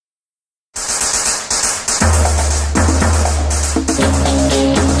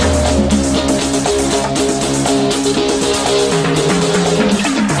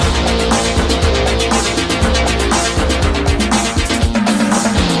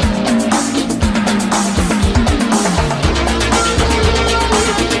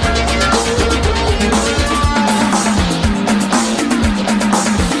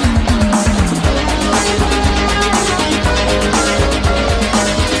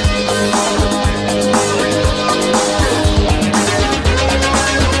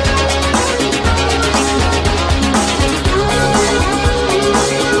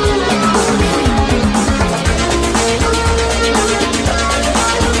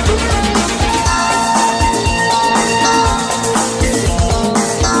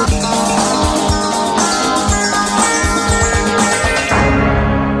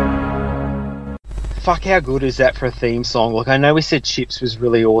fuck, how good is that for a theme song? Look, I know we said Chips was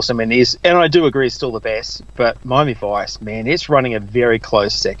really awesome and I do agree it's still the best, but Miami Vice, man, it's running a very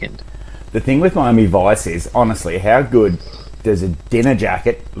close second. The thing with Miami Vice is, honestly, how good does a dinner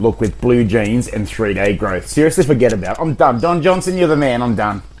jacket look with blue jeans and 3-day growth? Seriously, forget about it. I'm done. Don Johnson, you're the man. I'm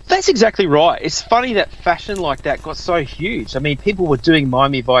done. That's exactly right. It's funny that fashion like that got so huge. I mean, people were doing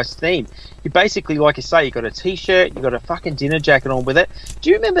Miami Vice theme. You basically, like you say, you got a t-shirt, you got a fucking dinner jacket on with it. Do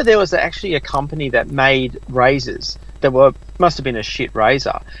you remember there was actually a company that made razors that must have been a shit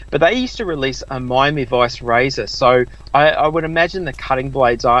razor, but they used to release a Miami Vice razor. So I would imagine the cutting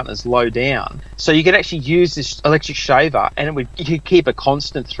blades aren't as low down. So you could actually use this electric shaver and you could keep a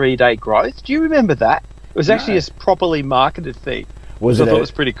constant 3-day growth. Do you remember that? It was actually a properly marketed thing. I thought it was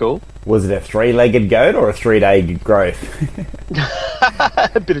pretty cool. Was it a 3-legged goat or a 3-day growth?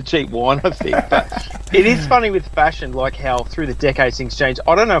 A bit of cheap wine, I think. But it is funny with fashion, like how through the decades things change.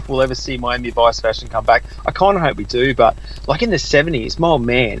 I don't know if we'll ever see Miami Vice fashion come back. I kind of hope we do, but like in the 70s, my old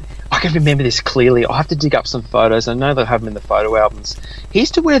man, I can remember this clearly. I'll have to dig up some photos. I know they'll have them in the photo albums. He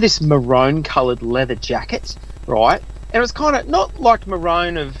used to wear this maroon-coloured leather jacket, right? And it was kind of not like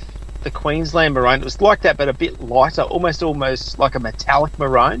maroon of the Queensland maroon. It was like that, but a bit lighter, almost like a metallic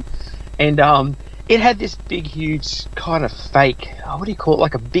maroon. And it had this big, huge kind of fake, what do you call it,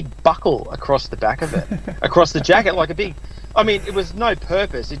 like a big buckle across the back of it, across the jacket, like a big, I mean, it was no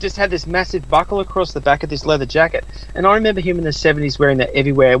purpose. It just had this massive buckle across the back of this leather jacket. And I remember him in the 70s wearing that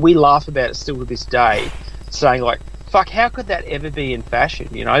everywhere. We laugh about it still to this day, saying like, fuck, how could that ever be in fashion,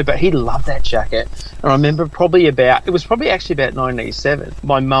 you know? But he loved that jacket. And I remember it was probably actually about 1987.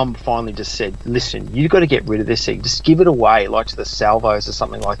 My mum finally just said, listen, you've got to get rid of this thing. Just give it away, like to the Salvos or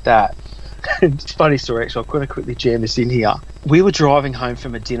something like that. It's a funny story, actually. I'm going to quickly jam this in here. We were driving home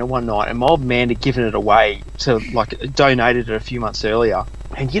from a dinner one night, and my old man had given it away to, like, donated it a few months earlier.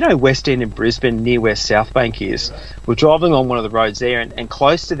 And you know West End in Brisbane, near where South Bank is? We're driving along one of the roads there, and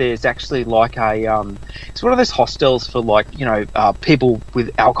close to there is actually like it's one of those hostels for, like, you know, people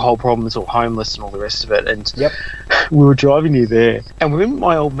with alcohol problems or homeless and all the rest of it. And we were driving near there, and remember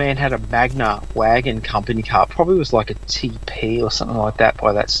my old man had a Magna wagon company car, probably was like a TP or something like that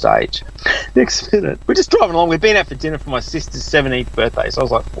by that stage. Next minute, we're just driving along. We've been out for dinner for my sister's 17th birthday, so I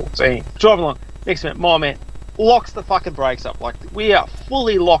was like 14. Driving along. Next minute, my man locks the fucking brakes up. Like, we are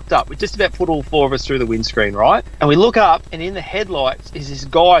fully locked up. We just about put all four of us through the windscreen, right? And we look up, and in the headlights is this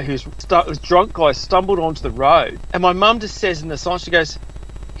guy who's drunk guy stumbled onto the road. And my mum just says in the sign, she goes,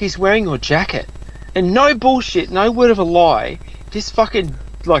 he's wearing your jacket. And no bullshit, no word of a lie, this fucking,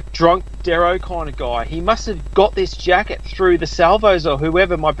 like, drunk Darrow kind of guy, he must have got this jacket through the Salvos or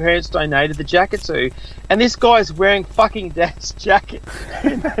whoever my parents donated the jacket to. And this guy's wearing fucking Dad's jacket.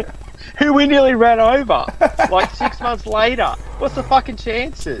 Who we nearly ran over, like 6 months later. What's the fucking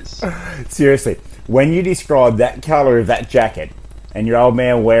chances? Seriously, when you describe that colour of that jacket and your old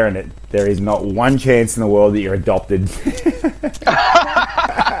man wearing it, there is not one chance in the world that you're adopted.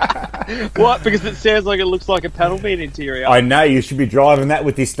 What? Because it sounds like it looks like a paddle beat interior. I know, you should be driving that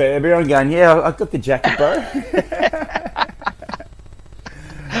with this Disturbia and going, yeah, I've got the jacket, bro.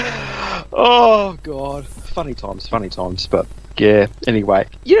 Oh, God. Funny times, but yeah, anyway.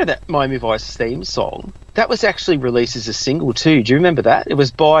 You know that Miami Vice theme song? That was actually released as a single too. Do you remember that? It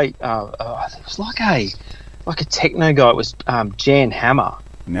was by, it was like a techno guy. It was Jan Hammer.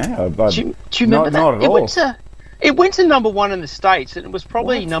 No, do you remember that? Not at all. It went to number 1 in the States, and it was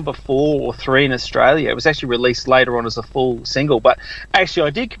probably number 4 or 3 in Australia. It was actually released later on as a full single. But actually,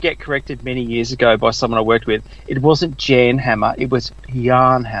 I did get corrected many years ago by someone I worked with. It wasn't Jan Hammer, it was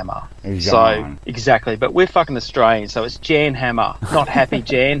Jan Hammer. So, exactly. But we're fucking Australian, so it's Jan Hammer. Not Happy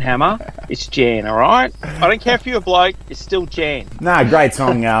Jan Hammer. It's Jan, all right? I don't care if you're a bloke, it's still Jan. No, great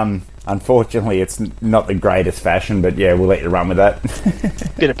song. Unfortunately, it's not the greatest fashion, but yeah, we'll let you run with that.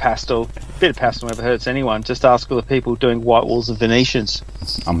 Bit of pastel never hurts anyone. Just ask all the people doing white walls and Venetians.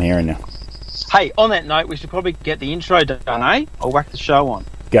 I'm hearing you. Hey, on that note, we should probably get the intro done, eh? I'll whack the show on.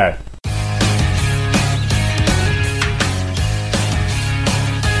 Go.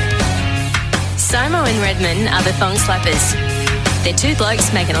 Somo and Redman are the Thong Slappers. They're two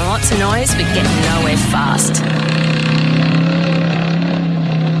blokes making lots of noise but getting nowhere fast.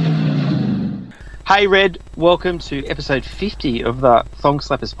 Hey Red, welcome to episode 50 of the Thong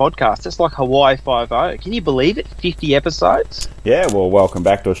Slappers podcast. That's like Hawaii 5-0. Can you believe it? 50 episodes? Yeah, well, welcome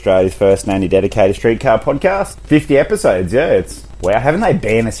back to Australia's first and only dedicated streetcar podcast. 50 episodes, yeah, it's... Wow, haven't they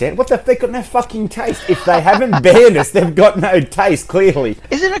banned us yet? What the... They've got no fucking taste. If they haven't banned us, they've got no taste, clearly.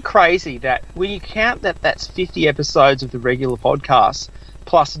 Isn't it crazy that when you count that that's 50 episodes of the regular podcast,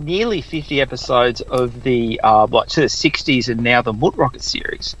 plus nearly 50 episodes of the like to the 60s and now the Mutt Rocket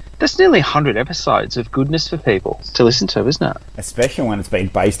series. That's nearly 100 episodes of goodness for people to listen to, isn't it? Especially when it's been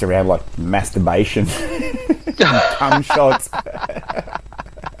based around like masturbation, cum shots.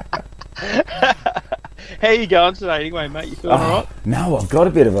 How you going today anyway, mate? You feeling alright? No, I've got a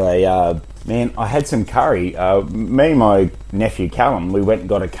bit of a... man, I had some curry. Me and my nephew Callum, we went and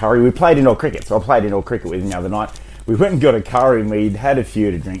got a curry. We played indoor cricket, so I played indoor cricket with him the other night. We went and got a curry and we'd had a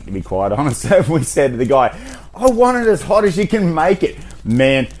few to drink, to be quite honest. So we said to the guy, I want it as hot as you can make it.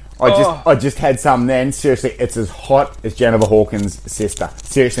 Man, I just had some then. Seriously, it's as hot as Jennifer Hawkins' sister.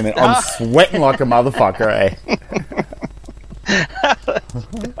 Seriously, man, I'm sweating like a motherfucker, eh?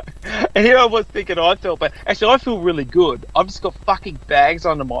 And here I was thinking I felt, but actually I feel really good. I've just got fucking bags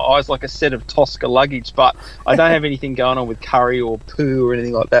under my eyes like a set of Tosca luggage, but I don't have anything going on with curry or poo or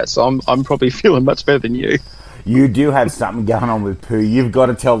anything like that, so I'm probably feeling much better than you. You do have something going on with poo. You've got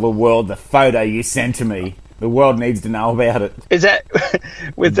to tell the world the photo you sent to me. The world needs to know about it.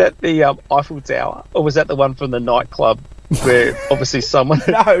 Was that the Eiffel Tower, or was that the one from the nightclub where obviously someone...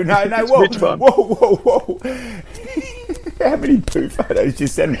 No, whoa, which one? Whoa. How many poo photos you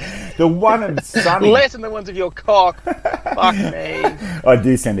send me? The one of Sunny. Less than the ones of your cock. Fuck me. I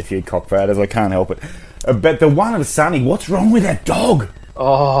do send a few cock photos, I can't help it. But the one of Sunny, what's wrong with that dog?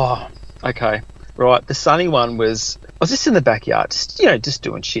 Oh, okay. Right, the Sunny one was... I was just in the backyard, just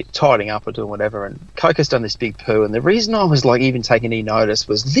doing shit, tidying up or doing whatever, and Coco's done this big poo, and the reason I was, like, even taking any notice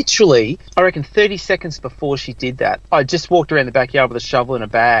was literally, I reckon 30 seconds before she did that, I just walked around the backyard with a shovel and a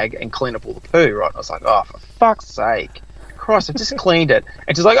bag and cleaned up all the poo, right? And I was like, oh, for fuck's sake. Christ, I just cleaned it.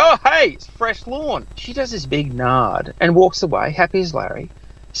 And she's like, oh, hey, it's fresh lawn. She does this big nod and walks away, happy as Larry.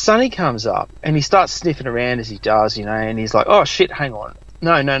 Sonny comes up and he starts sniffing around as he does, and he's like, oh, shit, hang on.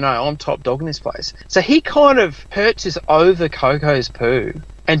 No, I'm top dog in this place. So he kind of perches over Coco's poo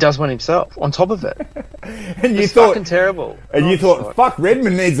and does one himself on top of it. And you it's thought... fucking terrible. And you thought, fuck,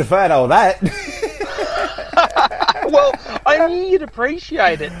 Redmond needs a photo of that. Well, I knew you'd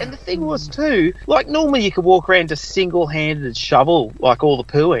appreciate it. And the thing was, too, like, normally you could walk around to single-handed shovel, like, all the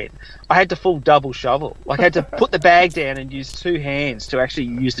poo in. I had to full double shovel. Like, I had to put the bag down and use two hands to actually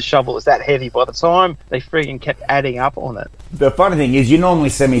use the shovel. It was that heavy. By the time they friggin' kept adding up on it. The funny thing is, you normally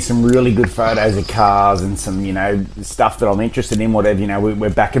send me some really good photos of cars and some, stuff that I'm interested in, whatever, we're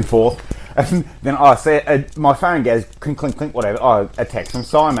back and forth. And then I say, my phone goes clink, clink, clink, whatever. Oh, a text from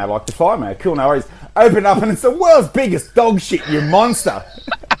Simon, like the fireman. Cool, no worries. Open up and it's the world's biggest dog shit, you monster.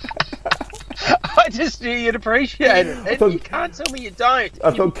 I just knew you'd appreciate it. And you can't tell me you don't.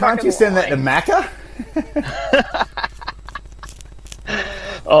 I thought, can't you send that to Macca?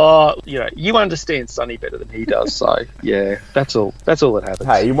 Oh, you understand Sonny better than he does, so yeah, that's all that happens.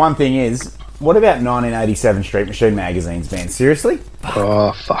 Hey, one thing is, what about 1987 Street Machine magazines, man? Seriously?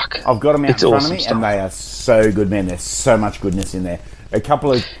 Oh, fuck. I've got them out in front of me, stuff. and they are so good, man. There's so much goodness in there. A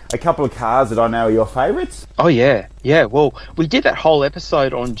couple of cars that I know are your favourites. Oh, yeah. Yeah, well, we did that whole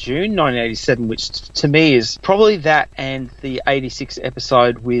episode on June 1987, which to me is probably that and the 86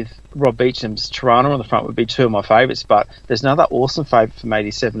 episode with Rob Beecham's Tirana on the front would be two of my favourites, but there's another awesome favourite from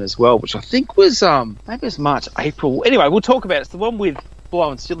 87 as well, which I think was, maybe it was March, April. Anyway, we'll talk about it. It's the one with Blow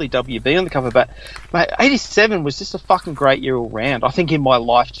and Silly WB on the cover, but mate, 87 was just a fucking great year all round, I think, in my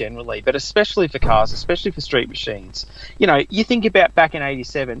life generally, but especially for cars, especially for street machines. You think about back in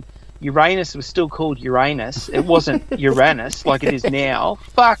 87, Uranus was still called Uranus. It wasn't Uranus like it is now.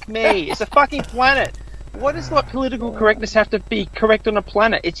 Fuck me, it's a fucking planet. Why does political correctness have to be correct on a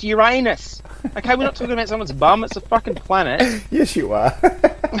planet? It's Uranus. Okay, we're not talking about someone's bum, it's a fucking planet. Yes, you are.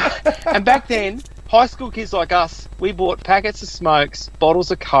 And back then, high school kids like us, we bought packets of smokes,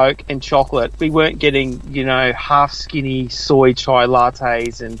 bottles of Coke and chocolate. We weren't getting, half skinny soy chai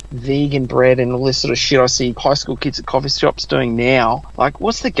lattes and vegan bread and all this sort of shit I see high school kids at coffee shops doing now. Like,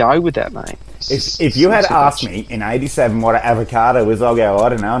 what's the go with that, mate? If you had asked me in 87 what an avocado was, I'll go, I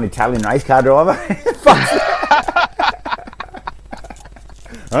don't know, an Italian race car driver.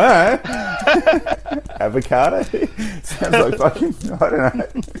 Alright. Avocado? Sounds like fucking, I don't know.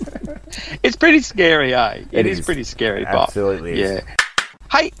 It's pretty scary, eh? It is pretty scary. Absolutely but, is. Yeah.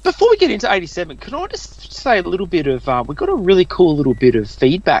 Hey, before we get into 87, can I just say a little bit of, we got a really cool little bit of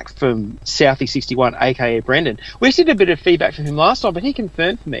feedback from Southie61, aka Brendan. We actually did a bit of feedback from him last time, but he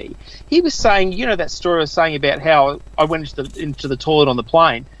confirmed for me. He was saying, that story I was saying about how I went into the toilet on the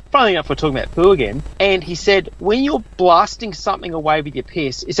plane. Funnily enough, we're talking about poo again. And he said, when you're blasting something away with your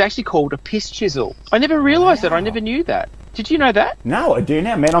piss, it's actually called a piss chisel. I never realised that. I never knew that. Did you know that? No, I do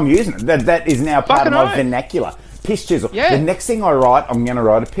now, man. I'm using it. That is now part of my vernacular. Piss chisel. Yeah. The next thing I write, I'm going to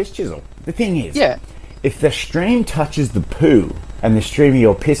write a piss chisel. The thing is, yeah, if the stream touches the poo, and the stream of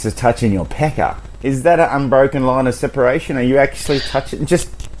your piss is touching your pecker, is that an unbroken line of separation? Are you actually touching? Just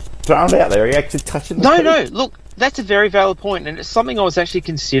throw it out there. Are you actually touching the poo? No. Look, that's a very valid point, and it's something I was actually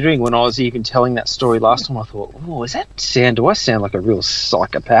considering when I was even telling that story last time. I thought, oh, do I sound like a real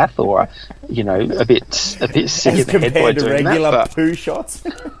psychopath, or, a bit sick As in the head by compared to doing regular that? poo shots?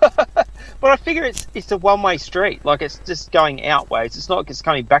 But I figure it's a one-way street. Like, it's just going outways. It's not like it's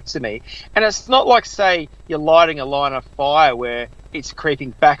coming back to me. And it's not like, say, you're lighting a line of fire where it's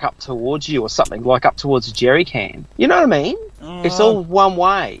creeping back up towards you or something, like up towards a jerry can. You know what I mean? It's all one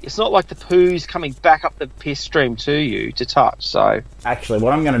way. It's not like the poo's coming back up the piss stream to you to touch. So Actually,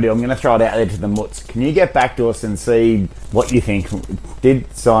 what I'm going to do, I'm going to throw it out there to the mutts. Can you get back to us and see what you think?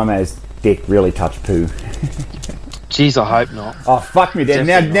 Did Simon's dick really touch poo? Jeez, I hope not. Oh, fuck me, Dad.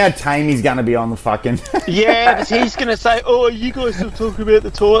 Definitely Now Tamey's going to be on the fucking... Yeah, but he's going to say, oh, you guys still talking about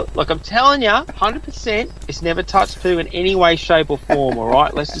the toilet? Like, I'm telling you, 100%, it's never touched poo in any way, shape or form, all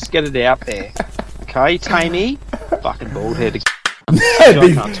right? Let's just get it out there. Okay, Tamey, fucking bald-headed.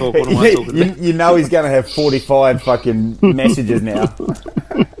 I can't talk. What am I talking about? You know he's going to have 45 fucking messages now.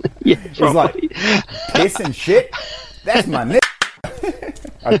 Yeah, He's like, piss and shit? That's my nip.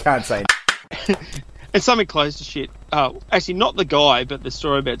 I can't say And something close to shit. Actually, not the guy, but the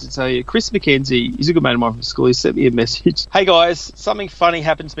story I'm about to tell you. Chris McKenzie, he's a good mate of mine from school. He sent me a message. Hey, guys, something funny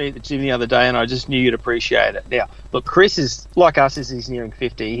happened to me at the gym the other day, and I just knew you'd appreciate it. Now, look, Chris is, like us, as he's nearing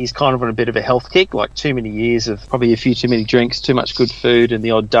 50, he's kind of on a bit of a health kick, like too many years of probably a few too many drinks, too much good food, and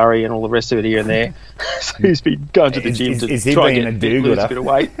the odd durry and all the rest of it here and there. So he's been going to the gym to try and lose a bit of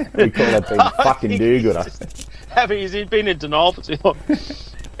weight. We call that being fucking do-gooder. He's been in denial for too long.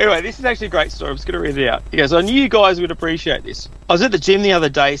 Anyway, this is actually a great story. I'm just going to read it out. He goes, I knew you guys would appreciate this. I was at the gym the other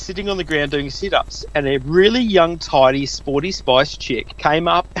day, sitting on the ground doing sit-ups, and a really young, tidy, sporty spice chick came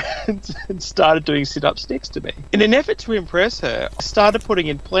up and started doing sit-ups next to me. In an effort to impress her, I started putting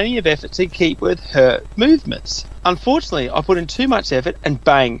in plenty of effort to keep with her movements. Unfortunately, I put in too much effort, and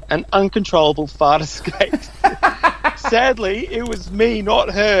bang, an uncontrollable fart escaped. Sadly, it was me, not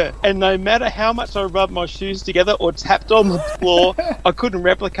her, and no matter how much I rubbed my shoes together or tapped on the floor, I couldn't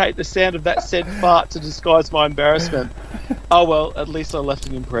replicate the sound of that said fart to disguise my embarrassment. Oh well, at least I left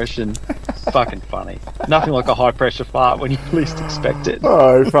an impression. Fucking funny. Nothing like a high-pressure fart when you least expect it.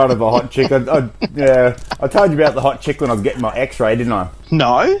 Oh, in front of a hot chick. I told you about the hot chick when I was getting my x-ray, didn't I?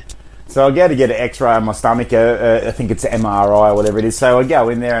 No? So I go to get an x-ray on my stomach, I think it's an MRI or whatever it is. So I go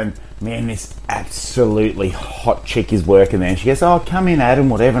in there and, man, this absolutely hot chick is working there. And she goes, oh, come in, Adam,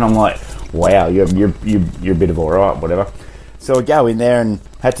 whatever. And I'm like, wow, you're a bit of all right, whatever. So I go in there and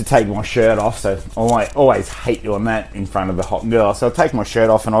had to take my shirt off. So I always hate doing that in front of the hot girl. So I take my shirt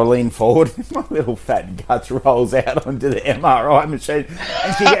off and I lean forward. My little fat guts rolls out onto the MRI machine.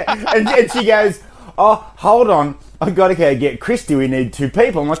 And she goes, oh, hold on. I've got to go get Christy. We need 2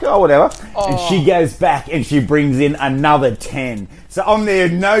 people. I'm like, oh, whatever. Oh. And she goes back and she brings in another 10. So I'm there,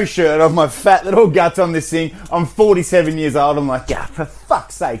 no shirt off, my fat little guts on this thing. I'm 47 years old. I'm like, yeah, for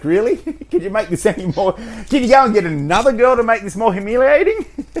fuck's sake, really? Could you make this any more? Can you go and get another girl to make this more humiliating?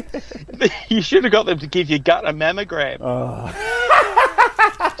 You should have got them to give your gut a mammogram. Oh.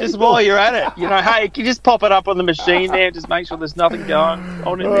 Just while you're at it. Hey, can you just pop it up on the machine there, just make sure there's nothing going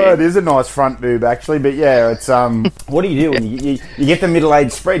on in there. It is a nice front boob, actually, but yeah, it's, what do you do when you get the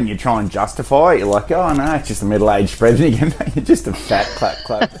middle-aged spread and you try and justify it? You're like, oh no, it's just a middle-aged spread, and you're just a fat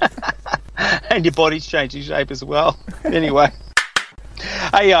clap. And your body's changing shape as well. Anyway.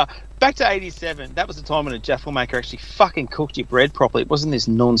 Hey, back to 87. That was the time when a Jaffle maker actually fucking cooked your bread properly. It wasn't this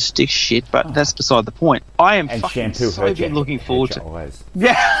non-stick shit, but that's beside the point. I am and fucking so been looking forward to... Always.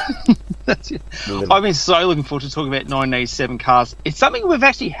 Yeah. That's it. I've been so looking forward to talking about 1987 cars. It's something we've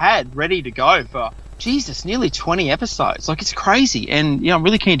actually had ready to go for, Jesus, nearly 20 episodes. Like, it's crazy. And, I'm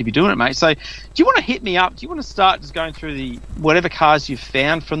really keen to be doing it, mate. So, do you want to hit me up? Do you want to start just going through the whatever cars you've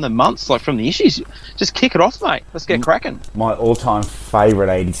found from the months, like from the issues? Just kick it off, mate. Let's get cracking. My all-time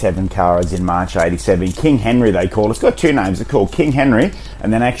favourite 87 car is in March 87. King Henry, they call it. It's got 2 names. It's called King Henry.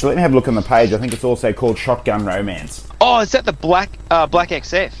 And then actually, let me have a look on the page. I think it's also called Shotgun Romance. Oh, is that the black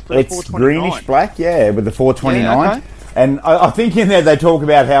XF? It's greenish black, yeah, with the 429. Yeah, okay. And I think in there they talk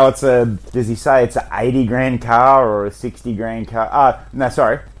about how it's does he say it's a 80 grand car or a 60 grand car? No,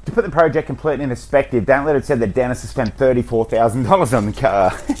 sorry. To put the project completely in perspective, don't let it say that Dennis has spent $34,000 on the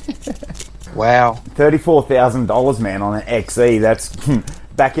car. Wow. $34,000, man, on an XE. That's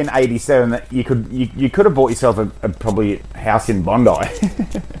back in 87. That you could have bought yourself a probably house in Bondi.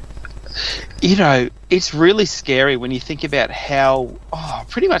 It's really scary when you think about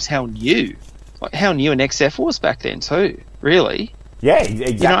pretty much how new an XF was back then too, really. Yeah,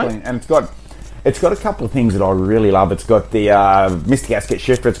 exactly. And it's got It's got a couple of things that I really love. It's got the Mr. Gasket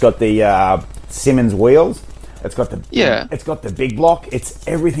shifter. It's got the Simmons wheels. It's got the big block. It's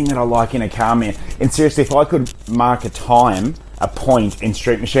everything that I like in a car, man. And seriously, if I could mark a point in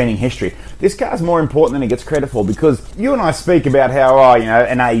street machining history, this car's more important than it gets credit for, because you and I speak about how,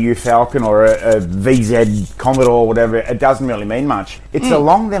 an AU Falcon or a VZ Commodore or whatever, it doesn't really mean much. It's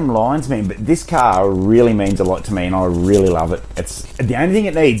along them lines, man, but this car really means a lot to me and I really love it. It's the only thing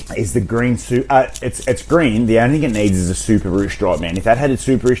it needs is the green it's green. The only thing it needs is a Subaru stripe, man. If that had a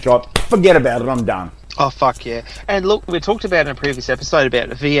Subaru stripe, forget about it, I'm done. Oh, fuck yeah. And look, we talked about in a previous episode about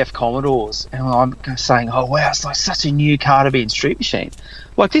VF Commodores, and I'm saying, oh, wow, it's like such a new car to be in Street Machine.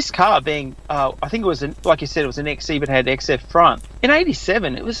 Like this car being, I think it was, like you said, it was an XC, but had XF front. In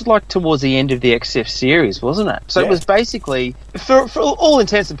 87, it was like towards the end of the XF series, wasn't it? So It was basically, for all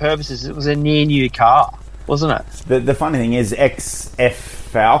intents and purposes, it was a near new car, wasn't it? The funny thing is, XF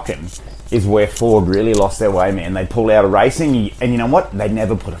Falcon is where Ford really lost their way, man. They pulled out of racing, and you know what? They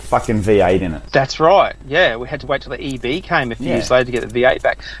never put a fucking V8 in it. That's right. Yeah, we had to wait till the EB came a few years later to get the V8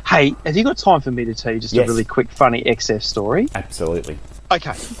 back. Hey, have you got time for me to tell you just a really quick, funny XF story? Absolutely.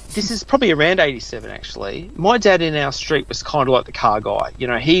 Okay, this is probably around 87, actually. My dad in our street was kind of like the car guy. You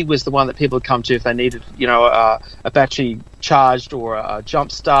know, he was the one that people would come to if they needed, a battery charged or a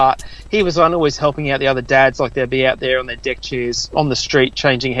jump start. He was on always helping out the other dads, like they'd be out there on their deck chairs on the street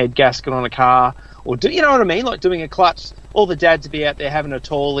changing head gasket on a car, or you know what I mean, like doing a clutch. All the dads would be out there having a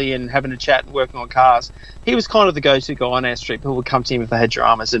tally and having a chat and working on cars. He was kind of the go-to guy on our street. People would come to him if they had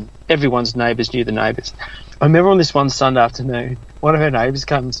dramas, and everyone's neighbours knew the neighbours. I remember on this one Sunday afternoon, one of our neighbours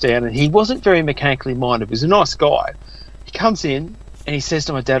comes down, and he wasn't very mechanically minded. He was a nice guy. He comes in and he says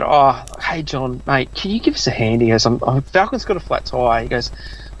to my dad, "Oh, hey John, mate, can you give us a hand?" He goes, "Falcon's got a flat tyre." He goes,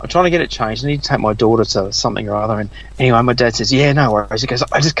 "I'm trying to get it changed. I need to take my daughter to something or other." And anyway, my dad says, "Yeah, no worries." He goes,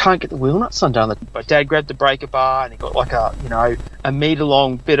 "I just can't get the wheel nuts undone." My dad grabbed the breaker bar and he got like a metre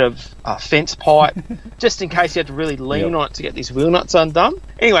long bit of fence pipe just in case he had to really lean on it to get these wheel nuts undone.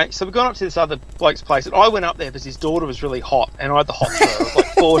 Anyway, so we've gone up to this other bloke's place, and I went up there because his daughter was really hot and I had the hot throw. I was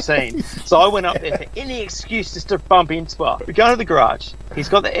like 14. So I went up there for any excuse just to bump into her. We go to the garage. He's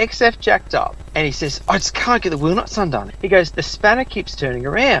got the XF jacked up and he says, "I just can't get the wheel nuts undone." He goes, "The spanner keeps turning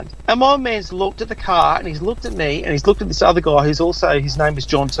around." And my man's looked at the car and he's looked at me and he's looked at this other guy who's also, his name was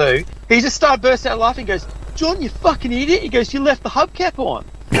John too. He just started bursting out laughing. He goes, "John, you fucking idiot." He goes, "You left the hubcap on."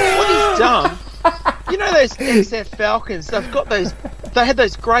 What he's done, you know those XF Falcons, they had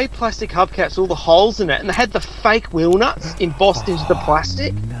those grey plastic hubcaps, all the holes in it, and they had the fake wheel nuts embossed into the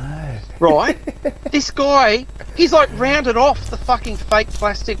plastic. No. Right? This guy, he's like rounded off the fucking fake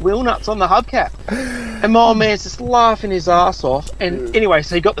plastic wheel nuts on the hubcap. And my man's just laughing his ass off. And anyway,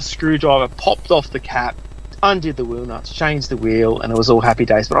 so he got the screwdriver, popped off the cap, undid the wheel nuts, changed the wheel, and it was all happy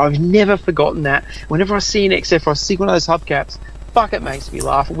days. But I've never forgotten that. Whenever I see an XF or I see one of those hubcaps, fuck, it makes me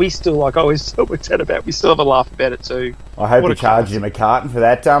laugh. We still, like I always tell my dad about, we still have a laugh about it too. I hope you charged him a carton for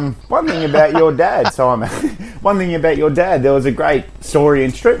that. One thing about your dad, Simon. One thing about your dad, there was a great story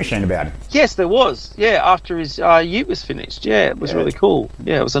in Street Machine about him. Yes, there was. Yeah, after his ute was finished. Yeah, it was really cool.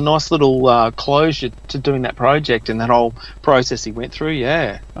 Yeah, it was a nice little closure to doing that project and that whole process he went through.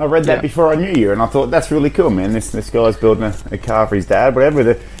 Yeah, I read that before I knew you, and I thought that's really cool, man. This guy's building a car for his dad,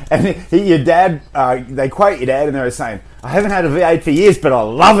 whatever. And your dad, they quote your dad, and they were saying, "I haven't had a V8 for years, but I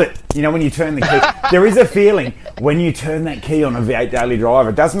love it." You know, when you turn the key, there is a feeling when you turn that key on a V8 daily driver.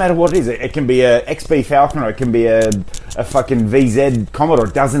 It doesn't matter what it is. It can be a XB Falcon or it can be a fucking VZ Commodore.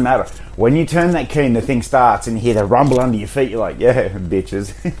 It doesn't matter. When you turn that key and the thing starts and you hear the rumble under your feet, you're like, "Yeah,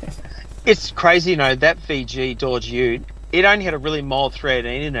 bitches." It's crazy, that VG Dodge Ute, it only had a really mild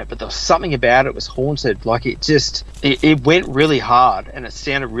 318 in it, but there was something about it was haunted. Like it went really hard and it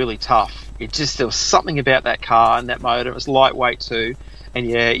sounded really tough. There was something about that car and that motor. It was lightweight too. And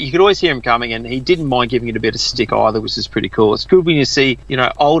yeah, you could always hear him coming, and he didn't mind giving it a bit of stick either, which is pretty cool. It's good when you see,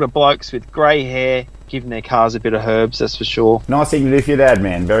 older blokes with grey hair giving their cars a bit of herbs, that's for sure. Nice thing to do for your dad,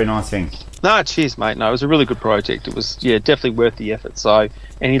 man. Very nice thing. No, cheers, mate. No, it was a really good project. It was, definitely worth the effort. So,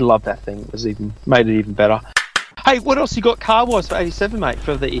 and he loved that thing. It made it even better. Hey, what else you got car-wise for 87, mate,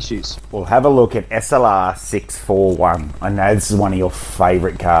 for the issues? Well, have a look at SLR 641. I know this is one of your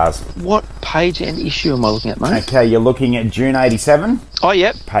favourite cars. What page and issue am I looking at, mate? Okay, you're looking at June 87. Oh,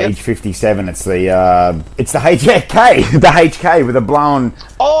 yep. Page 57. It's the HK, the HK with a blown...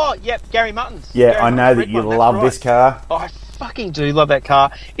 Oh, yep, Gary Mutton's. Yeah, Gary I know that you love this car. Oh, I fucking do love that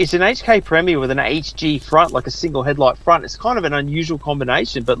car. It's an HK Premier with an HG front, like a single headlight front. It's kind of an unusual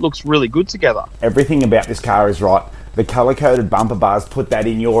combination, but looks really good together. Everything about this car is right. the colour-coded bumper bars, put that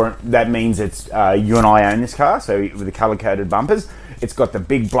in your... That means it's you and I own this car, so with the colour-coded bumpers. It's got the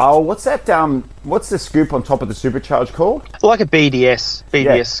big blower. What's that? What's the scoop on top of the supercharge called? Like a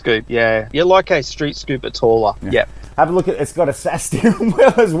BDS scoop, yeah. Yeah, like a street scoop, but taller. Yeah. Have a look at it's got a SAS steering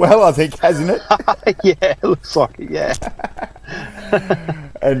wheel as well, I think, hasn't it? Yeah, it looks like it, yeah.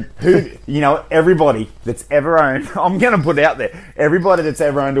 And everybody that's ever owned, I'm going to put it out there, everybody that's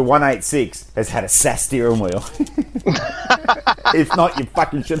ever owned a 186 has had a SAS steering wheel. If not, you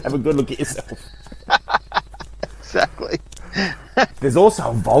fucking should have a good look at yourself. Exactly. There's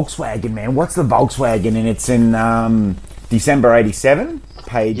also a Volkswagen, man. What's the Volkswagen? And it's in December 87,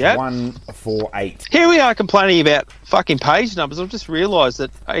 page 148. Here we are complaining about fucking page numbers. I've just realised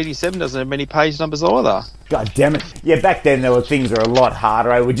that 87 doesn't have many page numbers either. God damn it. Yeah, back then there were things that were a lot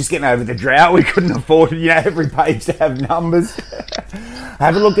harder. We're just getting over the drought. We couldn't afford, every page to have numbers.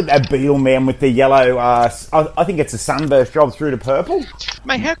 Have a look at that Beetle, man, with the yellow, I think it's a sunburst job through to purple.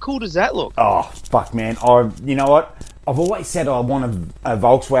 Mate, how cool does that look? Oh, fuck, man. You know what? I've always said I want a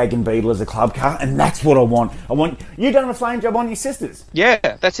Volkswagen Beetle as a club car, and that's what I want. You done a flame job on your sisters? Yeah,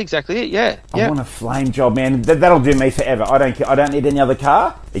 that's exactly it, yeah. I want a flame job, man. That'll do me forever. I don't care. I don't need any other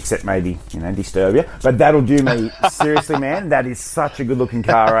car, except maybe, Disturbia. But that'll do me. Seriously, man, that is such a good-looking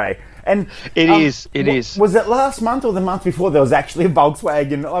car, eh? And it is. Was it last month or the month before there was actually a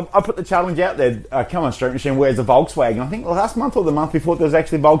Volkswagen? I put the challenge out there. Come on, Street Machine, where's a Volkswagen? I think last month or the month before there was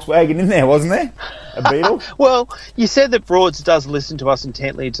actually a Volkswagen in there, wasn't there? A Beetle? Well, you said that Broads does listen to us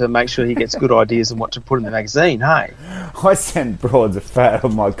intently to make sure he gets good ideas on what to put in the magazine, hey? I sent Broads a photo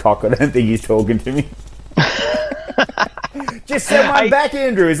of my cock. I don't think he's talking to me. Just send mine back,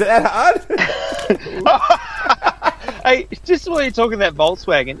 Andrew. Is it that hard? Hey, just while you're talking about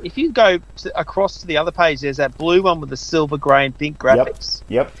Volkswagen, if you go across to the other page, there's that blue one with the silver, grey and pink graphics.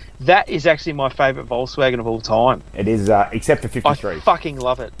 Yep. That is actually my favourite Volkswagen of all time. It is, except for 53. I fucking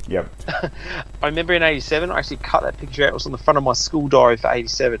love it. Yep. I remember in 87, I actually cut that picture out. It was on the front of my school diary for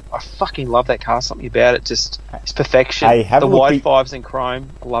 87. I fucking love that car. Something about it, just, it's perfection. Hey, the wide fives in chrome.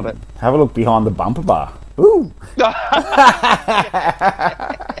 I love it. Have a look behind the bumper bar. Ooh. Bit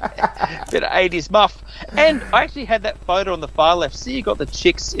of 80s muff. And I actually had that photo on the far left. See, you got the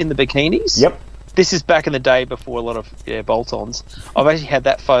chicks in the bikinis? Yep. This is back in the day before a lot of bolt-ons. I've actually had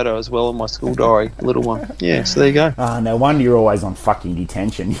that photo as well in my school diary, a little one. Yeah, so there you go. No wonder you're always on fucking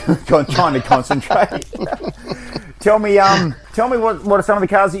detention. You're trying to concentrate. Tell me what are some of the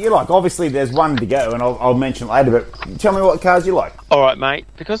cars that you like? Obviously, there's one to go, and I'll mention it later, but tell me what cars you like. All right, mate,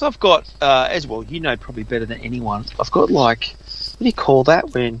 because I've got, as well, probably better than anyone, I've got, what do you call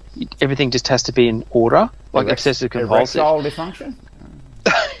that when everything just has to be in order? Like obsessive compulsive. Erectile dysfunction?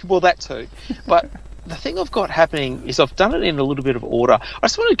 Well, that too. But the thing I've got happening is I've done it in a little bit of order. I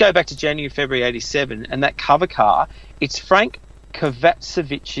just want to go back to January, February 87, and that cover car, it's Frank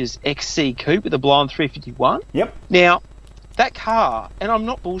Kovacevic's XC Coupe with a blonde 351. Yep. Now, that car, and I'm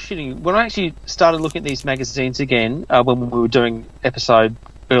not bullshitting, when I actually started looking at these magazines again, when we were doing episode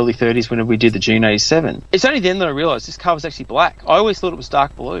early 30s when we did the June 87, it's only then that I realised this car was actually black. I always thought it was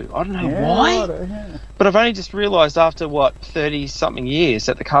dark blue. I don't know why, but I've only just realised after, 30-something years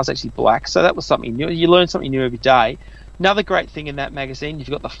that the car's actually black, so that was something new. You learn something new every day. Another great thing in that magazine, you've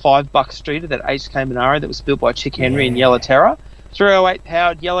got the $5 Streeter, that HK Monaro that was built by Chick Henry in Yellow Terror. 308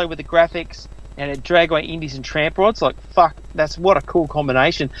 powered, yellow with the graphics, and it dragway indies and tramp rods. Fuck, what a cool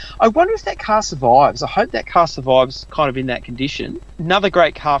combination. I wonder if that car survives. I hope that car survives kind of in that condition. Another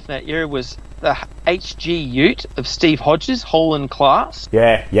great car from that era was the HG Ute of Steve Hodges, Holland class.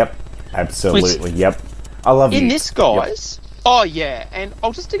 Yeah, yep, absolutely, yep. I love in this, guys. Yep. Oh, yeah, and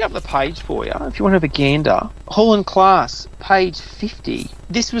I'll just dig up the page for you if you want to have a gander. Holland class, page 50.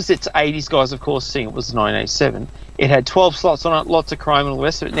 This was its 80s, guys, of course, seeing it was 1987. It had 12 slots on it, lots of chrome and all the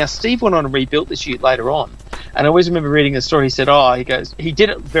rest of it. Now, Steve went on and rebuilt this ute later on. And I always remember reading the story. He said, he did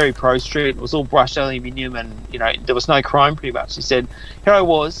it very pro street. It was all brushed aluminium and, there was no chrome pretty much. He said, here I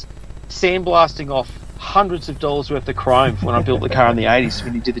was, sandblasting off hundreds of dollars worth of chrome when I built the car in the 80s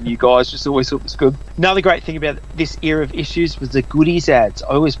when he did the new guys. Just always thought it was good. Another great thing about this era of issues was the goodies ads. I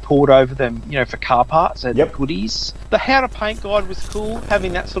always poured over them, for car parts. The goodies. The how to paint guide was cool,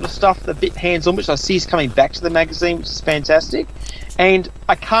 having that sort of stuff, the bit hands-on, which I see is coming back to the magazine, which is fantastic. And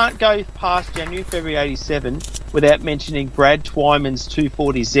I can't go past January, February 87 without mentioning Brad Twyman's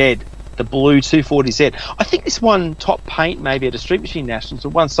 240Z. The blue 240Z. I think this won top paint maybe at a Street Machine Nationals, or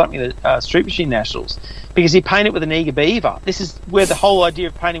won something at Street Machine Nationals, because he painted with an Eager Beaver. This is where the whole idea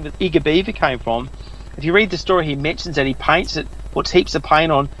of painting with Eager Beaver came from. If you read the story, he mentions that he paints it, puts heaps of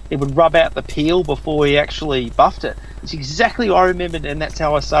paint on, he would rub out the peel before he actually buffed it. It's exactly what I remembered, and that's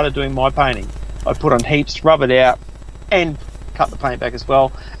how I started doing my painting. I'd put on heaps, rub it out, and cut the paint back as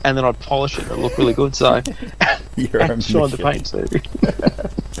well, and then I'd polish it. It'd look really good. So and shine the paint too.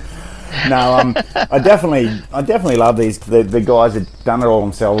 No, I definitely love the guys that done it all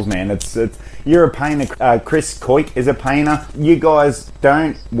themselves, man. It's you're a painter. Chris Coit is a painter. You guys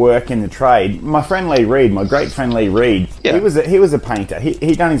don't work in the trade. My friend Lee Reid, my great friend Lee Reid, he was a painter.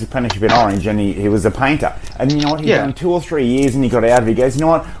 He done his apprenticeship in Orange, and he was a painter. And you know what? He done 2 or 3 years, and he got out of it. He goes, you know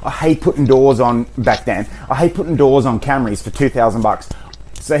what? I hate putting doors on back then. I hate putting doors on Camrys for $2,000.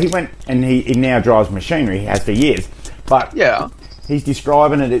 So he went, and he now drives machinery. He has for years, but yeah. He's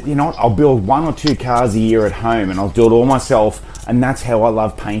describing it, you know what, I'll build 1 or 2 cars a year at home and I'll do it all myself, and that's how I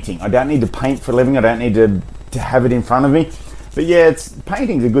love painting. I don't need to paint for a living, I don't need to have it in front of me. But yeah,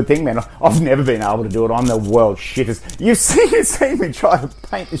 painting's a good thing, man. I've never been able to do it. I'm the world's shittest. You've seen me try to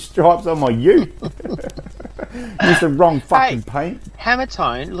paint the stripes on my ute. Use the wrong fucking paint.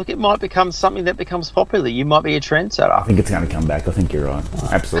 Hammertone, look, it might become something that becomes popular. You might be a trendsetter. I think it's going to come back. I think you're right.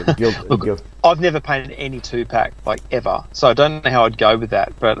 Absolutely. Look, I've never painted any 2-pack, like, ever. So I don't know how I'd go with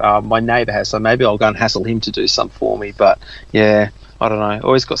that. But my neighbour has, so maybe I'll go and hassle him to do some for me. But, yeah, I don't know. I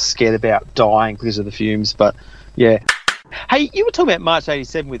always got scared about dying because of the fumes. But, yeah. Hey, you were talking about March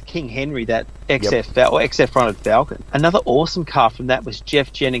 87 with King Henry, that XF fronted Falcon. Another awesome car from that was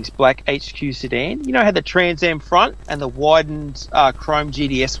Jeff Jennings' black HQ sedan. You know, had the Trans Am front and the widened chrome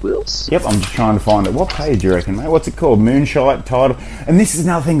GDS wheels? Yep, I'm just trying to find it. What page do you reckon, mate? What's it called? Moonshine, title. And this is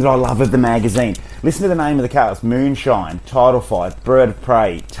another thing that I love of the magazine. Listen to the name of the cars. Moonshine, Title Fight, Bird of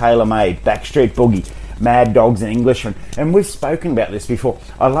Prey, Tailor Made, Backstreet Boogie, Mad Dogs and Englishman. And we've spoken about this before.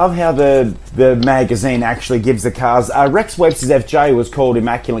 I love how the magazine actually gives the cars. Rex Webster's FJ was called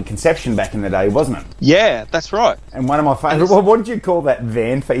Immaculate Conception back in the day, wasn't it? Yeah, that's right. And one of my favourite... What did you call that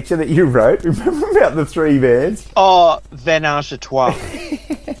van feature that you wrote? Remember about the 3 vans? Oh, Vanage à Trois.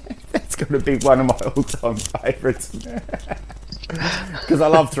 That's got to be one of my all-time favourites. Because I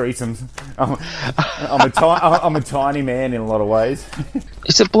love threesomes. I'm a tiny man in a lot of ways.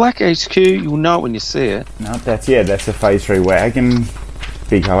 It's a black HQ. You'll know it when you see it. No, that's a Phase 3 wagon.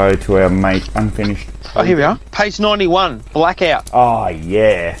 Big hello to our mate Unfinished. Oh, here we are. Page 91. Blackout. Oh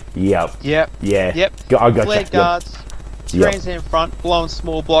yeah. Yep. Yeah. I got Flared guards. Trans Am front. Blown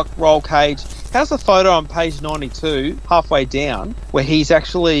small block. Roll cage. How's the photo on page 92, halfway down, where he's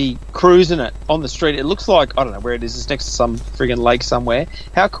actually cruising it on the street? It looks like, I don't know where it is, it's next to some friggin' lake somewhere.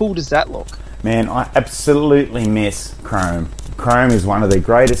 How cool does that look? Man, I absolutely miss Chrome. Chrome is one of the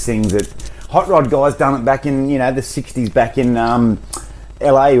greatest things that Hot Rod guys done it back in, the 60s, back in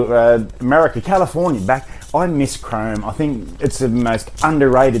LA, America, California, back. I miss Chrome. I think it's the most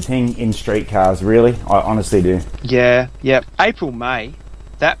underrated thing in street cars, really. I honestly do. Yeah. April, May.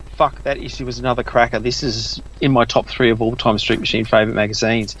 That issue was another cracker. This is in my top 3 of all-time Street Machine favourite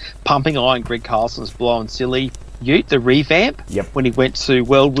magazines. Pumping Iron, Greg Carlson's Blowing Silly Ute, the revamp, when he went to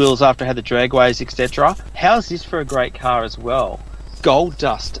World Wheels after had the dragways, etc. How's this for a great car as well? Gold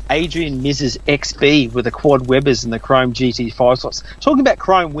Dust, Adrian Miz's XB with the quad Webbers and the chrome GT5 slots. Talking about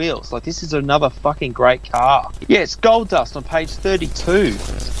chrome wheels, like, this is another fucking great car. Yeah, it's Gold Dust on page 32.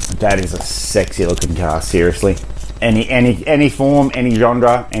 That is a sexy looking car, seriously. Any form, any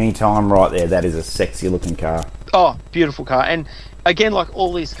genre, any time, right there. That is a sexy looking car. Oh, beautiful car. And again, like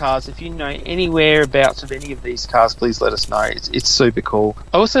all these cars, if you know any whereabouts of any of these cars, please let us know. It's super cool.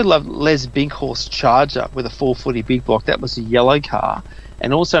 I also love Les Binkhorst Charger with a 440 big block. That was a yellow car.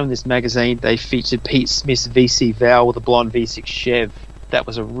 And also in this magazine, they featured Pete Smith's VC Val with a blonde V6 Chev. That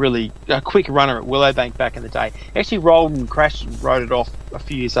was a quick runner at Willowbank back in the day. Actually rolled and crashed and rode it off a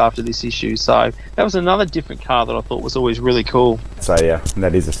few years after this issue. So that was another different car that I thought was always really cool. So yeah,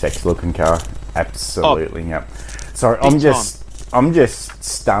 that is a sexy looking car. Absolutely, yep. Sorry, I'm just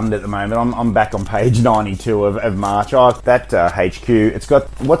stunned at the moment. I'm back on page 92 of March. That HQ, it's got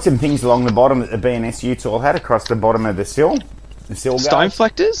what's some things along the bottom that the BNS Utes all had across the bottom of the sill. Stone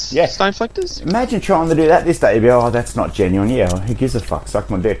flectors? Yeah. Stone flectors? Imagine trying to do that this day. You'd be, that's not genuine. Yeah, who gives a fuck? Suck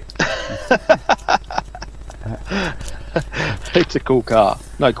my dick. It's a cool car.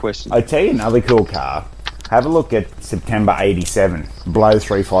 No question. I tell you another cool car. Have a look at September 87. Blow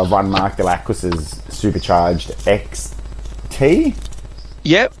 351 Mark Delacroix's supercharged XT.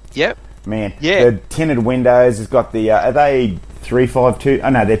 Yep. Man, the tinted windows has got the, are they 352? Oh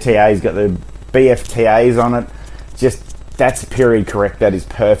no, they're TA's got the BF TA's on it. Just, that's period correct. That is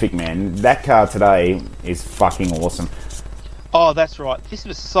perfect, man. That car today is fucking awesome. Oh, that's right. This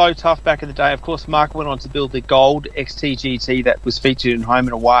was so tough back in the day. Of course, Mark went on to build the gold XT GT that was featured in Home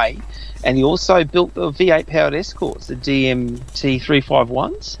and Away. And he also built the V8 powered Escorts, the DMT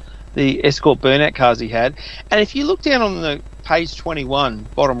 351s, the Escort burnout cars he had. And if you look down on the page 21,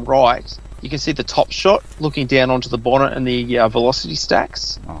 bottom right, You can see the top shot looking down onto the bonnet and the velocity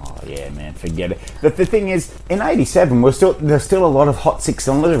stacks. Oh yeah, man, forget it. But the thing is, in '87, there's still a lot of hot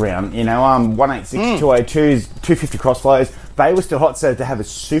 6-cylinders around. 186, 202s, 250 crossflows. They were still hot, so to have a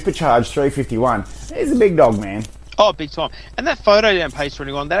supercharged 351 is a big dog, man. Oh, big time. And that photo down page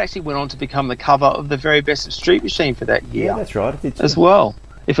 21, that actually went on to become the cover of the very best of Street Machine for that year. Yeah, that's right. It did too. As well.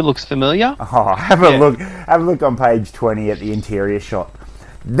 If it looks familiar. Oh, have a look. Have a look on page 20 at the interior shot.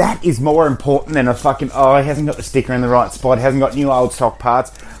 That is more important than a fucking, he hasn't got the sticker in the right spot, hasn't got new old stock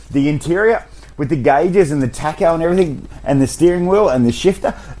parts. The interior, with the gauges and the tacho and everything, and the steering wheel and the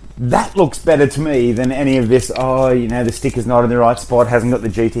shifter, that looks better to me than any of this, the sticker's not in the right spot, hasn't got the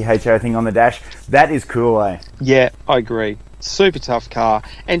GTHO thing on the dash. That is cool, eh? Yeah, I agree. Super tough car.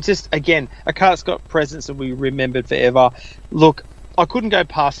 And just, again, a car that's got presence that we remembered forever. Look, I couldn't go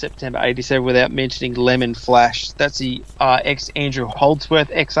past September 87 without mentioning Lemon Flash. That's the ex-Andrew Holdsworth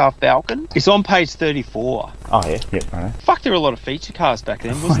XR Falcon. It's on page 34. Oh, yeah. Yep, right. Fuck, there were a lot of feature cars back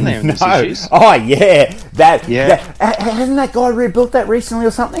then, wasn't there, in this issues? Oh, yeah. Hasn't that guy rebuilt that recently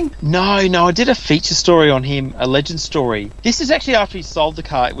or something? No, I did a feature story on him, a legend story. This is actually after he sold the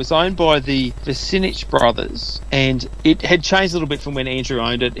car. It was owned by the Vasinich brothers, and it had changed a little bit from when Andrew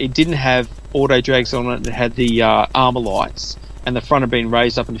owned it. It didn't have auto drags on it. It had the armour lights. And the front had been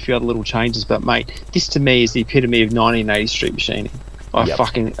raised up and a few other little changes. But, mate, this to me is the epitome of 1980 street machining. I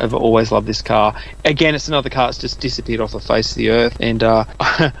fucking have always loved this car. Again, it's another car that's just disappeared off the face of the earth. And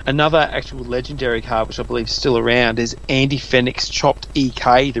another actual legendary car, which I believe is still around, is Andy Fennick's chopped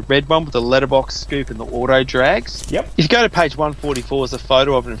EK, the red one with the letterbox scoop and the auto drags. Yep. If you go to page 144, there's a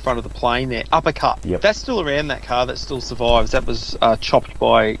photo of it in front of the plane there. Uppercut. Yep. That's still around, that car. That still survives. That was chopped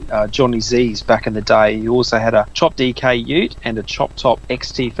by Johnny Z's back in the day. He also had a chopped EK Ute and a chopped top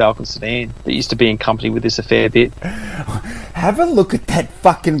XT Falcon sedan that used to be in company with this a fair bit. Have a look at that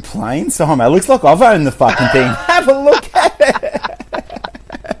fucking plane, Simon. It looks like I've owned the fucking thing. Have a look at it.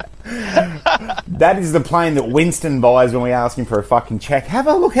 That is the plane that Winston buys when we ask him for a fucking check. Have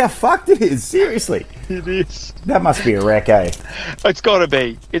a look how fucked it is. Seriously. It is. That must be a wreck, eh? It's got to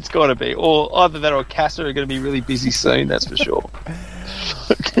be. It's got to be. Or either that or Casa are going to be really busy soon, that's for sure.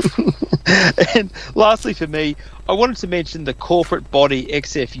 And lastly for me, I wanted to mention the corporate body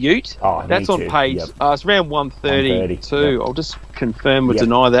XF Ute. Oh, that's on page, it's around 132. Yep. I'll just confirm or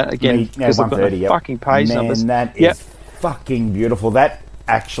deny that again because I've got the fucking page numbers. That is fucking beautiful. That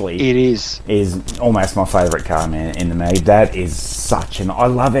actually is almost my favourite car, man, in the Mag. That is such I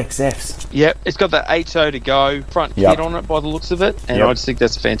love XFs. Yep, it's got the HO to go front kit on it by the looks of it, and I just think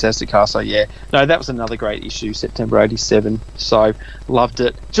that's a fantastic car. So that was another great issue, September 87. So loved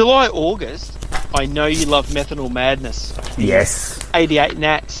it. July, August, I know you love Methanol Madness. Yes. 88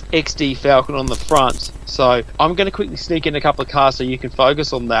 Nats XD Falcon on the front. So I'm going to quickly sneak in a couple of cars so you can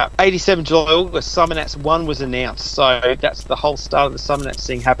focus on that. 87 July, August, Summer Nats 1 was announced. So that's the whole start of the Summer Nats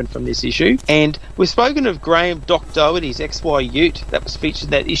thing happened from this issue. And we've spoken of Graham Doc Doherty's XY Ute. That was featured in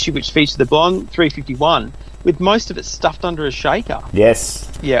that issue, which featured the blonde 351, with most of it stuffed under a shaker. Yes.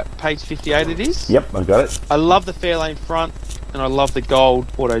 Yeah, page 58 it is. Yep, I got it. I love the Fairlane front, and I love the gold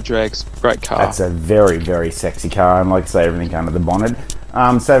auto drags. Great car. That's a very, very sexy car, and like I say, everything under the bonnet.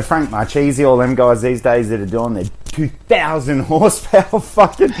 So Frank Marchese, all them guys these days that are doing their 2,000 horsepower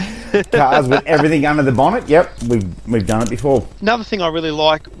fucking cars with everything under the bonnet. Yep, we've done it before. Another thing I really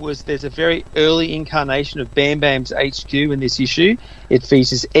like was there's a very early incarnation of Bam Bam's HQ in this issue. It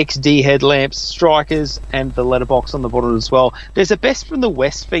features XD headlamps, strikers, and the letterbox on the bottom as well. There's a Best from the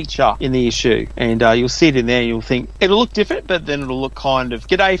West feature in the issue, and you'll see it in there and you'll think it'll look different, but then it'll look kind of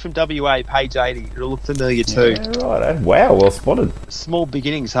G'day from WA, page 80. It'll look familiar too. Yeah, right. Wow, well spotted. Small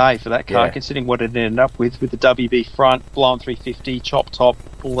beginnings, hey, for that car, considering what it ended up with the WB front, blown 350, chop top,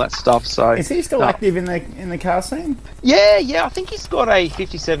 all that stuff. So is he still active in the car scene? Yeah, I think he's got a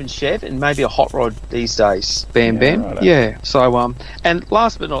 57 Chev and maybe a hot rod these days. Bam Bam. Right. Yeah. So and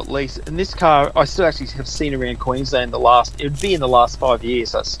last but not least, and this car I still actually have seen around Queensland it would be in the last 5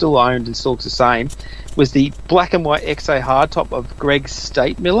 years, so it's still owned and still looks the same, was the black and white XA hardtop of Greg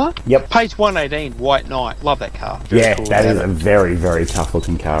State Miller. Yep. Page 118, White Knight. Love that car. Very cool. That is a very, very tough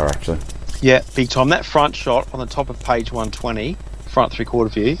looking car actually. Yeah, big time. That front shot on the top of page 120, front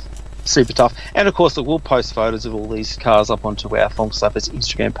three-quarter view, super tough. And of course, we'll post photos of all these cars up onto our Thong Slappers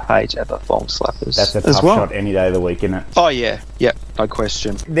Instagram page at the Thong Slappers. That's a tough shot any day of the week, isn't it? Oh yeah, no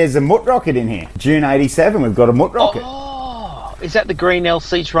question. There's a Mutt Rocket in here. June 87, we've got a Mutt Rocket. Oh, is that the green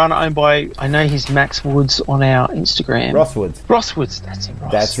LC runner owned by, I know he's Max Woods on our Instagram. Ross Woods, that's him,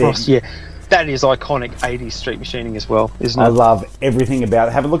 Ross. That's Ross, it. yeah. That is iconic 80s street machining as well, isn't it? I love everything about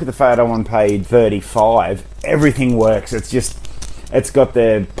it. Have a look at the photo on page 35. Everything works. It's just It's got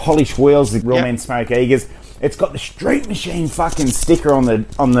the polished wheels, the Real Yep. Men Smoke Eagers. It's got the Street Machine fucking sticker on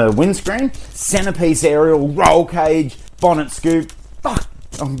the windscreen. Centerpiece aerial, roll cage, bonnet scoop. Fuck,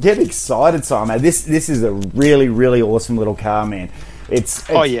 I'm getting excited, Simon. This is a really, really awesome little car, man. It's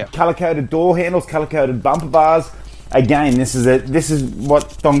colour-coded door handles, colour-coded bumper bars. Again, this is what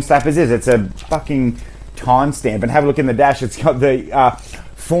Thong Slappers is. It's a fucking timestamp. And have a look in the dash. It's got the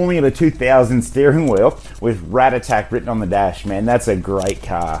Formula 2000 steering wheel with Rat Attack written on the dash, man. That's a great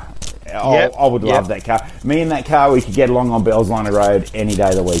car. I would love that car. Me and that car, we could get along on Bellsliner Road any day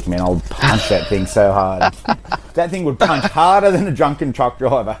of the week, man. I'll punch that thing so hard. That thing would punch harder than a drunken truck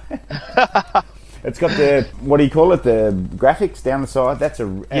driver. It's got the, what do you call it? The graphics down the side. That's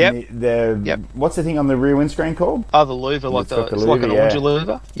what's the thing on the rear windscreen called? Oh, the louver, it's like an orange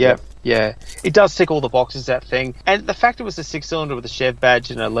louver. Yep. Yeah, it does tick all the boxes, that thing. And the fact it was a 6-cylinder with a Chev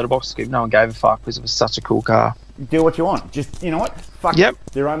badge and a letterbox scoop, no one gave a fuck because it was such a cool car. Do what you want. Just, you know what? Fuck it.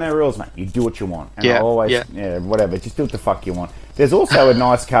 There are no rules, mate. You do what you want. And whatever. Just do what the fuck you want. There's also a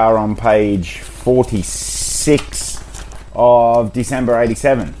nice car on page 46 of December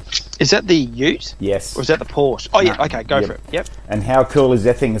 87. Is that the Ute? Yes. Or is that the Porsche? Oh, yeah. Okay, go for it. Yep. And how cool is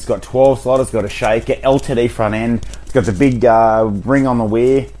that thing? It's got 12 slot. It's got a shaker, LTD front end. It's got the big ring on the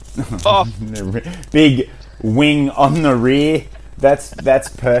rear. Oh. Big wing on the rear. That's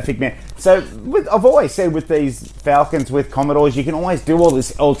perfect, man. So I've always said with these Falcons, with Commodores, you can always do all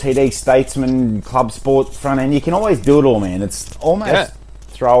this LTD Statesman Club Sport front end. You can always do it all, man. It's almost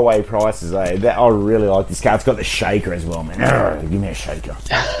throwaway prices, eh? I really like this car. It's got the shaker as well, man. Arrgh, give me a shaker.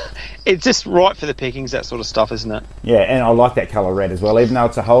 It's just right for the pickings, that sort of stuff, isn't it? Yeah, and I like that colour red as well. Even though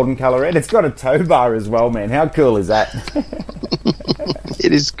it's a Holden colour red, it's got a tow bar as well, man. How cool is that?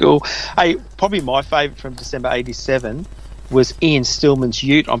 It is cool. Hey, probably my favourite from December 87 was Ian Stillman's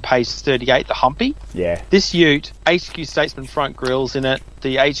Ute on page 38, the Humpy. Yeah. This Ute, HQ Statesman front grills in it,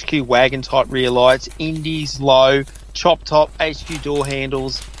 the HQ wagon type rear lights, Indies low, chop top, HQ door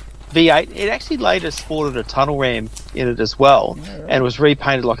handles, V8. It actually later sported a tunnel ram in it as well, and was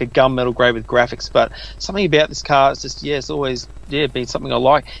repainted like a gunmetal grey with graphics. But something about this car, it's just, it's always been something I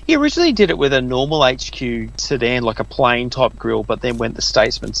like. He originally did it with a normal HQ sedan, like a plain type grille, but then went the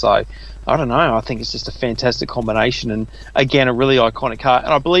Statesman. So I don't know. I think it's just a fantastic combination, and again, a really iconic car.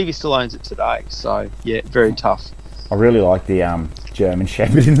 And I believe he still owns it today. So yeah, very tough. I really like the German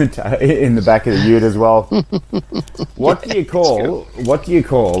Shepherd in the back of the Ute as well. What do you call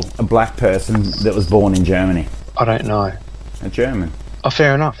a black person that was born in Germany? I don't know. A German. Oh,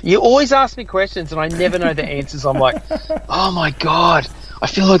 fair enough. You always ask me questions and I never know the answers. I'm like, oh my god, I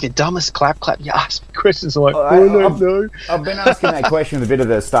feel like the dumbest clap. You ask me questions, I'm like, I don't know. I've been asking that question with a bit of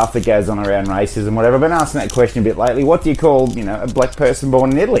the stuff that goes on around races and whatever. I've been asking that question a bit lately. What do you call, a black person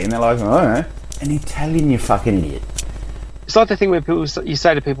born in Italy? And they're like, I don't know. An Italian, you fucking idiot. It's like the thing where you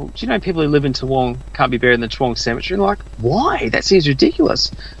say to people, do you know people who live in Toowong can't be buried in the Toowong cemetery? And like, why? That seems ridiculous.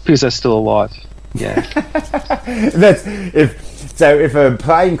 Because they're still alive. Yeah. If a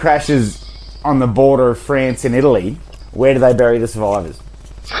plane crashes on the border of France and Italy, where do they bury the survivors?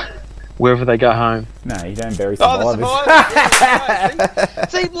 Wherever they go home. No, you don't bury survivors. Oh, the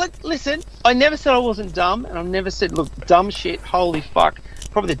survivors. See, listen, I never said I wasn't dumb, and I've never said, look, dumb shit, holy fuck.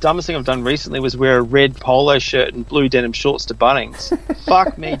 Probably the dumbest thing I've done recently was wear a red polo shirt and blue denim shorts to Bunnings.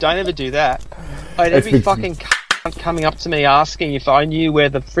 Fuck me, don't ever do that. I had every fucking cunt coming up to me asking if I knew where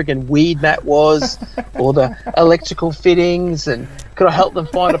the friggin' weed mat was or the electrical fittings and could I help them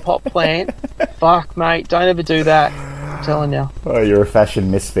find a pot plant. Fuck, mate, don't ever do that. I'm telling you. Oh, you're a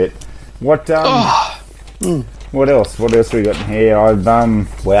fashion misfit. What What else? What else we got in here?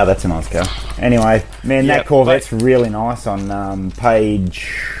 Wow, that's a nice car. Anyway, man, that Corvette's really nice on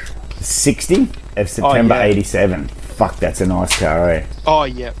page 60 of September 87. Fuck, that's a nice car, eh? Oh,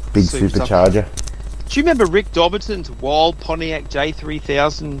 yeah. Big supercharger. Do you remember Rick Dobbinson's wild Pontiac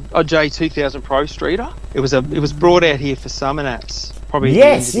J2000 Pro Streeter? It was brought out here for summer naps. Probably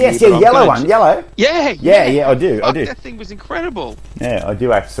yes, yellow one, yellow. Yeah, I do. That thing was incredible. Yeah, I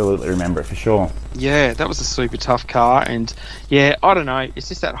do absolutely remember it for sure. Yeah, that was a super tough car, and yeah, I don't know, it's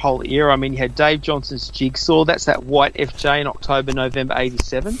just that whole era. I mean, you had Dave Johnson's Jigsaw. That's that white FJ in October, November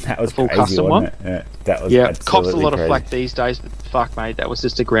 '87. That was the full crazy, custom one. It? Yeah, that was cops a lot crazy. of flack these days, but fuck, mate, that was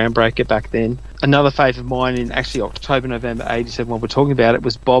just a groundbreaker back then. Another favourite of mine in actually October, November '87, when we're talking about it,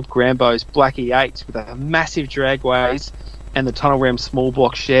 was Bob Grambo's Black E8 with a massive dragways and the tunnel ram small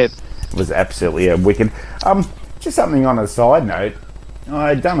block Chev. It was absolutely a wicked. Just something on a side note. I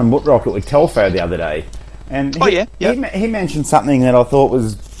had done a mutt rocket with Telfo the other day, and he mentioned something that I thought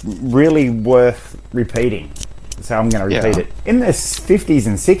was really worth repeating. so I'm going to repeat Yeah. it. In the 50s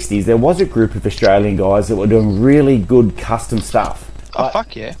and 60s, there was a group of Australian guys that were doing really good custom stuff. Oh,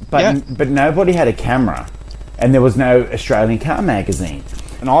 fuck yeah. But nobody had a camera, and there was no Australian car magazine.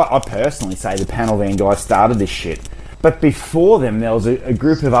 And I personally say the panel van guys started this shit. But before them, there was a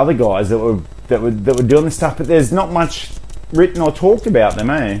group of other guys that were doing this stuff. But there's not much written or talked about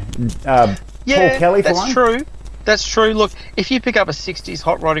them, eh? Paul Kelly, for one. That's true. That's true. Look, if you pick up a 60s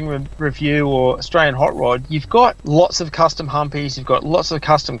hot rodding review or Australian hot rod, you've got lots of custom humpies, you've got lots of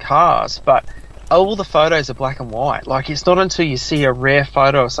custom cars, but all the photos are black and white. Like, it's not until you see a rare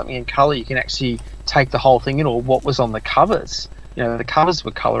photo of something in colour you can actually take the whole thing in, or what was on the covers. You know, the covers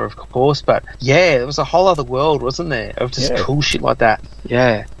were colour, of course, but yeah, there was a whole other world, wasn't there, of just cool shit like that.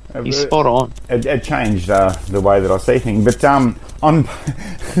 Yeah, you're spot on. It changed the way that I see things. But on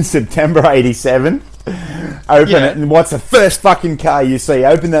September 87, open it, and what's the first fucking car you see?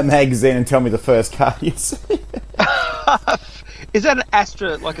 Open that magazine and tell me the first car you see. Is that an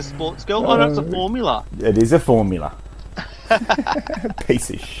Astra, like a sports girl? Oh, no, it's a Formula. It is a Formula. Piece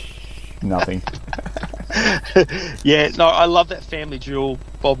of nothing. Yeah, no, I love that family jewel,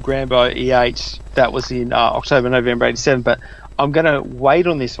 Bob Grambo EH. That was in October, November 87, but I'm going to wait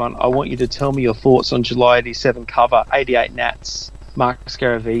on this one. I want you to tell me your thoughts on July 87 cover, 88 Nats, Mark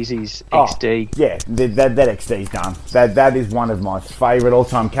Scaravisi's XD. Yeah, that XD's done. That is one of my favourite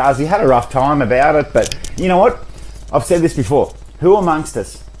all-time cars. He had a rough time about it, but you know what? I've said this before. Who amongst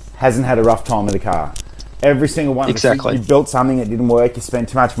us hasn't had a rough time with a car? Every single one. Exactly. You built something that didn't work, you spent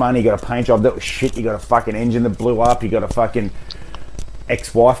too much money, you got a paint job that was shit, you got a fucking engine that blew up, you got a fucking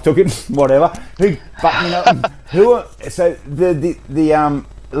ex-wife took it, whatever. So the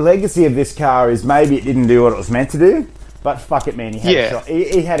legacy of this car is maybe it didn't do what it was meant to do, but fuck it, man, he had a shot.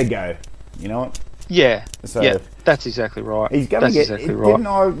 He had a go. You know what? Yeah. So yeah, that's exactly right. He's going to get. Exactly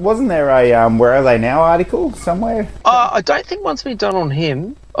right. Wasn't there a Where Are They Now article somewhere? I don't think one's been done on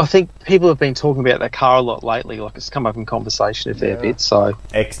him. I think people have been talking about that car a lot lately. Like, it's come up in conversation a fair bit. So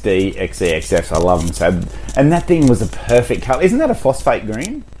XD, XE, XF, I love them. So, and that thing was a perfect colour. Isn't that a phosphate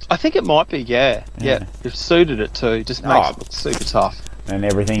green? I think it might be. Yeah. It suited it too. Just makes it look super tough and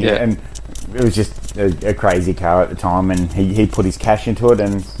everything. Yeah. And it was just a crazy car at the time, and he put his cash into it,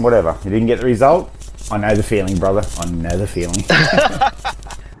 and whatever. He didn't get the result. I know the feeling, brother. I know the feeling.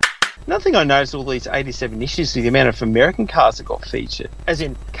 Another thing I noticed all these 87 issues with the amount of American cars that got featured. As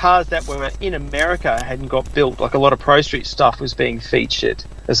in, cars that were in America hadn't got built. Like, a lot of Pro Street stuff was being featured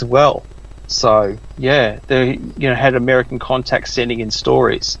as well. So, yeah, they had American contacts sending in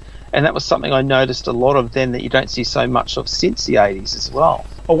stories. And that was something I noticed a lot of then that you don't see so much of since the 80s as well.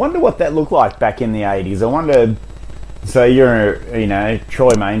 I wonder what that looked like back in the 80s. I wonder... So you're,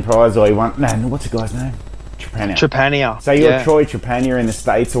 Troy Main Prize, or what's the guy's name? Trepanier. So you're Troy Trepanier in the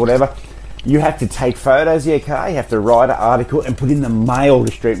States or whatever. You have to take photos of your car, you have to write an article and put in the mail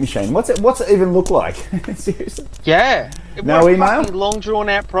to Street Machine. What's it even look like? Seriously? Yeah. No email? Fucking long drawn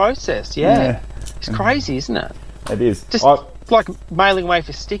out process, yeah. It's crazy, isn't it? It is. Just like mailing away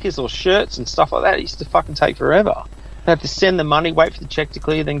for stickers or shirts and stuff like that. It used to fucking take forever. They have to send the money, wait for the check to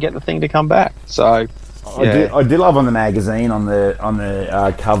clear, then get the thing to come back. So... Yeah. I do love on the magazine, on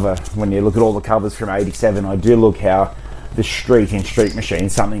the cover, when you look at all the covers from 87, I do look how the street in Street Machine,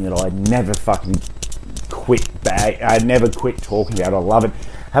 something that I never fucking I never quit talking about. I love it.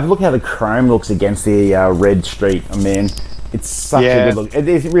 Have a look how the chrome looks against the red street. I mean, it's such a good look.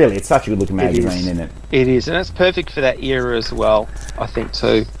 It's such a good looking magazine, isn't it? It is, and it's perfect for that era as well, I think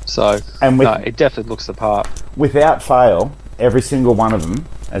too. So, it definitely looks the part. Without fail, every single one of them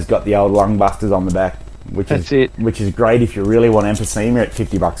has got the old lung busters on the back. Which is great if you really want emphysema at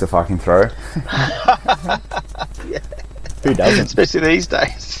 $50 a fucking throw. Who doesn't? Especially these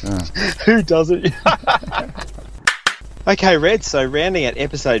days. Who doesn't? Okay, Red, so rounding out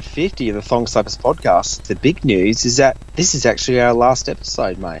episode 50 of the Thong Slappers podcast, the big news is that this is actually our last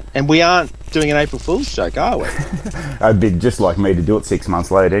episode, mate. And we aren't doing an April Fool's joke, are we? It'd be just like me to do it 6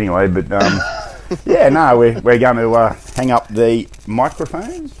 months late anyway, but we're going to hang up the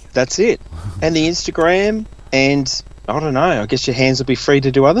microphones. That's it. And the Instagram, and I don't know, I guess your hands will be free to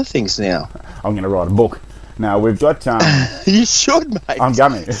do other things now. I'm going to write a book. No, we've got... You should, mate. I'm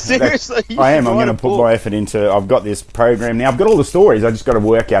going to. Seriously, I am. I'm going to put my effort into... I've got this program now. I've got all the stories. I just got to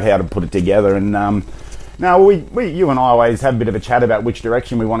work out how to put it together. And you and I always have a bit of a chat about which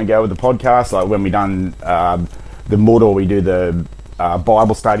direction we want to go with the podcast. Like when we done the Mud, or we do the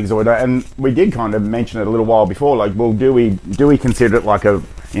Bible studies, and we did kind of mention it a little while before. Like, well, do we consider it like a...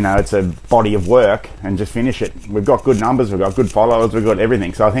 it's a body of work and just finish it. We've got good numbers, we've got good followers, we've got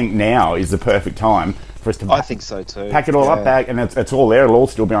everything. So I think now is the perfect time for us to I think so too. pack it all up back, and it's all there. It'll all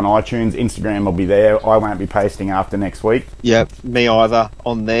still be on iTunes. Instagram will be there. I won't be pasting after next week. Yep, me either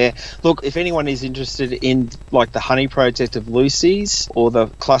on there. Look, if anyone is interested in like the honey project of Lucy's or the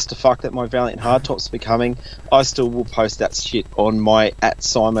clusterfuck that my Valiant Hardtop's becoming, I still will post that shit on my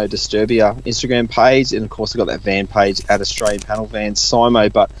 @Simo Disturbia Instagram page, and of course I've got that van page @Australian Panel Vans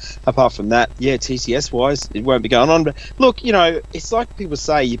Simo. But apart from that, yeah, TCS wise, it won't be going on. But look, you know, it's like people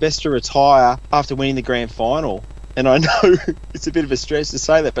say, you're best to retire after winning the grand final. And I know it's a bit of a stretch to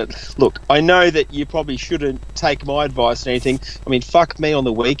say that, but look, I know that you probably shouldn't take my advice or anything. I mean, fuck me, on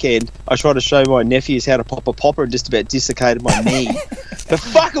the weekend, I tried to show my nephews how to pop a popper and just about dislocated my knee. But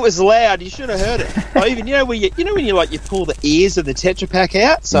fuck, it was loud. You should have heard it. I even, when you like, you pull the ears of the Tetra Pak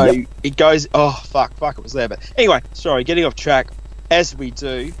out, so it goes, oh, fuck, it was loud. But anyway, sorry, getting off track, as we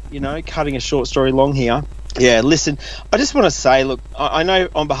do, cutting a short story long here. Yeah, listen, I just want to say, look, I know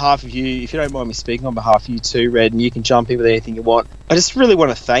on behalf of you, if you don't mind me speaking on behalf of you too, Red, and you can jump in with anything you want, I just really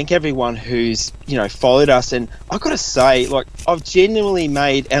want to thank everyone who's, followed us. And I've got to say, like, I've genuinely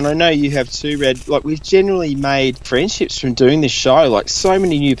made, and I know you have too, Red, like, we've genuinely made friendships from doing this show. Like, so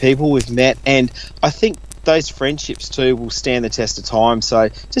many new people we've met, and I think those friendships too will stand the test of time. So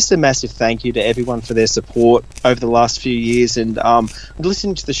just a massive thank you to everyone for their support over the last few years, and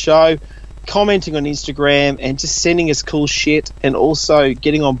listening to the show, commenting on Instagram, and just sending us cool shit, and also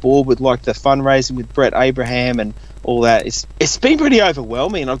getting on board with like the fundraising with Brett Abraham and all that. It's been pretty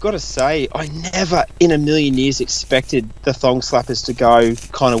overwhelming, and I've got to say, I never in a million years expected the Thong Slappers to go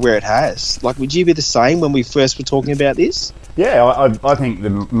kind of where it has. Like, would you be the same when we first were talking about this? Yeah, I think the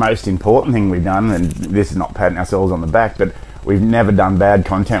most important thing we've done, and this is not patting ourselves on the back, but we've never done bad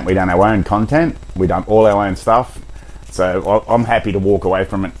content. We've done our own content. We've done all our own stuff. So I'm happy to walk away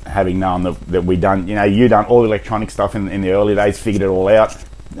from it having known that we done, you done all the electronic stuff in the early days, figured it all out.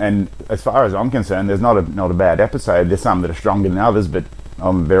 And as far as I'm concerned, there's not a bad episode. There's some that are stronger than others, but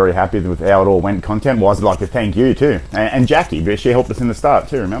I'm very happy with how it all went content-wise. I'd like to thank you too. And Jackie, but she helped us in the start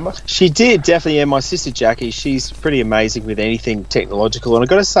too, remember? She did, definitely. Yeah, my sister Jackie, she's pretty amazing with anything technological. And I've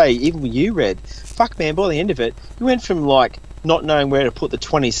got to say, even with you, Red, fuck man, by the end of it, you went from like not knowing where to put the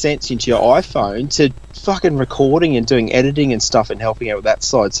 20 cents into your iPhone to fucking recording and doing editing and stuff and helping out with that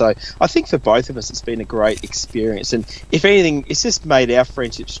side. So I think for both of us it's been a great experience, and if anything it's just made our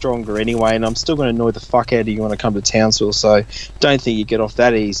friendship stronger anyway. And I'm still going to annoy the fuck out of you when I come to Townsville, so don't think you get off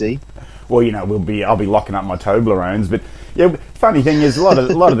that easy. Well, I'll be locking up my Toblerones, but yeah, funny thing is a lot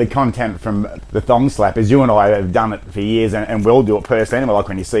of the content from the Thong Slappers, you and I have done it for years, and we'll do it personally, like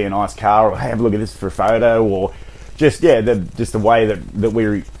when you see a nice car, or hey, have a look at this for a photo, or just the way that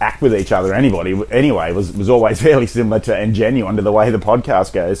we act with each other. Anyway, was always fairly similar to and genuine to the way the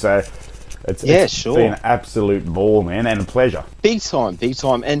podcast goes. So it's been an absolute ball, man, and a pleasure. Big time.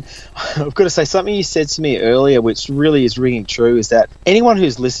 And I've got to say, something you said to me earlier, which really is ringing true, is that anyone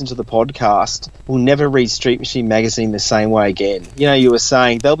who's listened to the podcast will never read Street Machine magazine the same way again. You were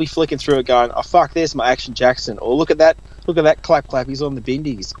saying they'll be flicking through it going, oh fuck, there's my Action Jackson, or look at that clap, he's on the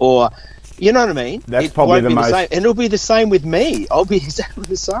Bindies, or you know what I mean? That's probably the most... and it'll be the same with me. I'll be exactly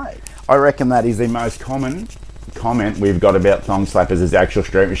the same. I reckon that is the most common comment we've got about Thong Slappers is actual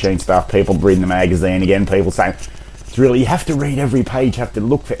Street Machine stuff. People reading the magazine again, people saying, it's really, you have to read every page, you have to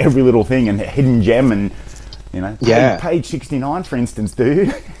look for every little thing and hidden gem and, page 69, for instance,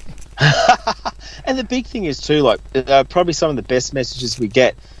 dude. And the big thing is too, like, probably some of the best messages we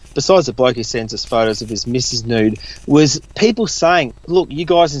get, besides the bloke who sends us photos of his missus nude, was people saying, look, you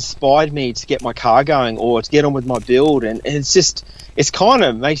guys inspired me to get my car going or to get on with my build. And it's kind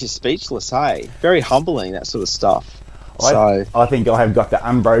of makes you speechless, hey? Very humbling, that sort of stuff. I think I have got the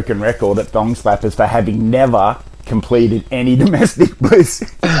unbroken record at Thong Slappers for having never completed any domestic bliss.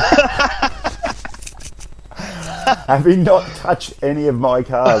 Having not touched any of my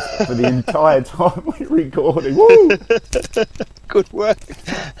cars for the entire time we're recording. Woo! Good work.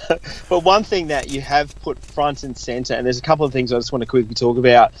 But one thing that you have put front and centre, and there's a couple of things I just want to quickly talk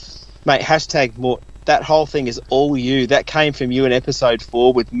about, mate, #Mutt, that whole thing is all you. That came from you in episode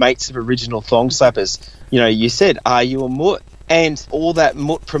 4 with Mates of Original Thong Slappers. You said, are you a mutt? And all that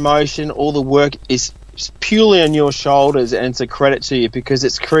mutt promotion, all the work is purely on your shoulders, and it's a credit to you because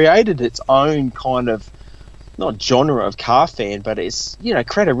it's created its own kind of, not genre of car fan, but it's,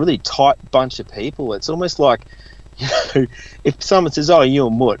 create a really tight bunch of people. It's almost like, if someone says, oh, you're a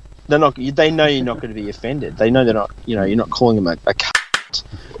mutt, they know you're not going to be offended. They know they're not, you're not calling them a cunt.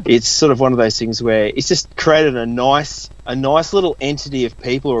 it's sort of one of those things where it's just created a nice little entity of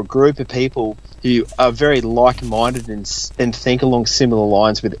people, or a group of people who are very like-minded and think along similar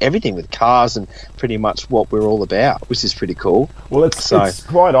lines with everything, with cars and pretty much what we're all about, which is pretty cool. Well, it's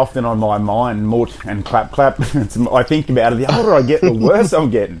quite often on my mind, Mort and Clap. I think about it, the older I get, the worse I'm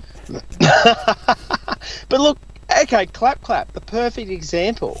getting. But look, okay, Clap, the perfect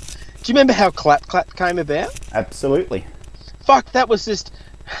example. Do you remember how Clap came about? Absolutely. Fuck, that was just...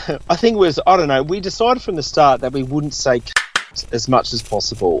 I think it was, I don't know, we decided from the start that we wouldn't say as much as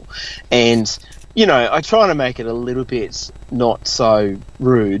possible. And, you know, I try to make it a little bit not so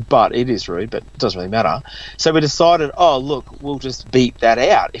rude, but it is rude, but it doesn't really matter. So we decided, oh, look, we'll just beep that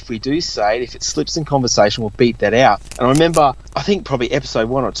out. If we do say it, if it slips in conversation, we'll beep that out. And I remember, I think probably episode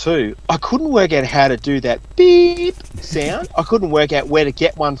 1 or 2, I couldn't work out how to do that beep sound. I couldn't work out where to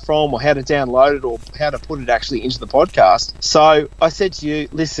get one from, or how to download it, or how to put it actually into the podcast. So I said to you,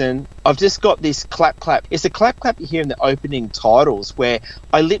 listen, I've just got this Clap. It's a Clap you hear in the opening titles, where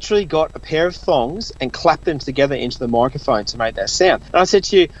I literally got a pair of thongs and clapped them together into the microphone to make that sound. And I said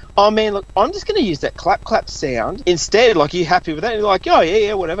to you, oh man, look, I'm just going to use that Clap sound instead. Like, are you happy with that? And you're like, oh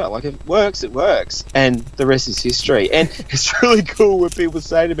yeah, whatever. Like, if it works, it works. And the rest is history. And it's really cool when people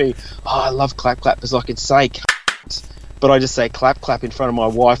say to me, oh, I love Clap, because I can say but I just say Clap in front of my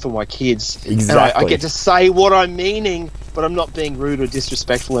wife and my kids. Exactly. And I get to say what I'm meaning, but I'm not being rude or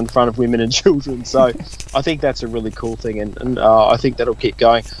disrespectful in front of women and children. So I think that's a really cool thing, and I think that'll keep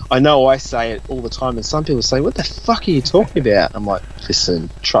going. I know I say it all the time, and some people say, what the fuck are you talking about? I'm like, listen,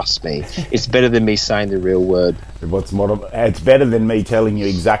 trust me. It's better than me saying the real word. It's better than me telling you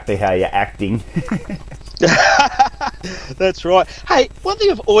exactly how you're acting. That's right. Hey, one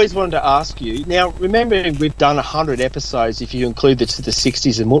thing I've always wanted to ask you, now remembering we've done 100 episodes if you include the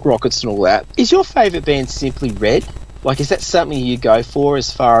 60s and Moot Rockets and all that, is your favourite band Simply Red? Like, is that something you go for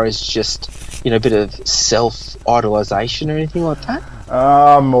as far as just, you know, a bit of self-idolisation or anything like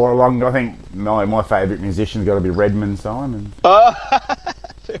that? More along, I think my favourite musician's got to be Redmond Simon.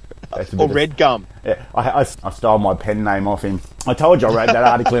 Or Red Gum. Yeah, I stole my pen name off him. I told you I wrote that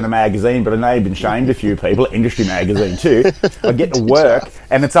article in a magazine, but I know you've been shamed a few people, industry magazine too. I get to work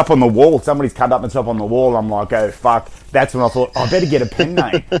and it's up on the wall. Somebody's cut up and it's up on the wall. I'm like, oh fuck. That's when I thought, I better get a pen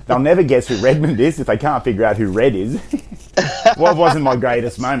name. They'll never guess who Redmond is if they can't figure out who Red is. Well, it wasn't my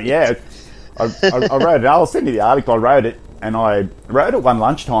greatest moment. Yeah, I wrote it. I'll send you the article. I wrote it. And I wrote it one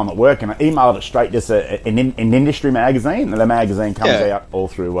lunchtime at work, and I emailed it straight to an industry magazine. The magazine comes out all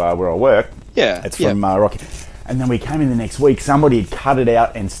through where I work. Yeah. It's from Rocky. And then we came in the next week, somebody had cut it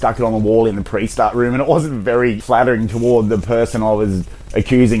out and stuck it on the wall in the pre-start room, and it wasn't very flattering toward the person I was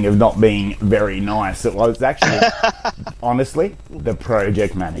accusing of not being very nice. It was actually, honestly, the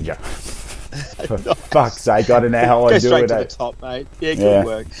project manager. For fuck's sake, I don't know how I do it. Go straight to the top, mate. Yeah, good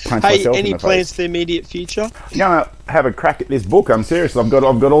work. Hey, any plans for the immediate future? I'm going to have a crack at this book. I'm serious. I've got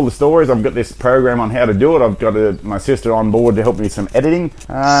all the stories. I've got this program on how to do it. I've got my sister on board to help me with some editing.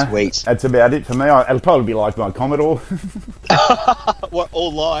 Sweet. That's about it for me. It'll probably be like my Commodore. What,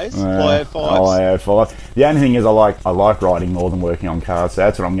 all lies? YO5. The only thing is I like riding more than working on cars, so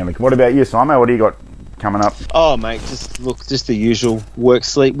that's what I'm going to... What about you, Simon? What do you got coming up? Oh, mate, just the usual work,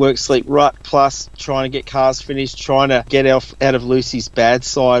 sleep, rut, plus trying to get cars finished, trying to get out of Lucy's bad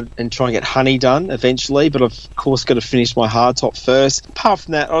side and try and get honey done eventually, but I've of course got to finish my hardtop first. Apart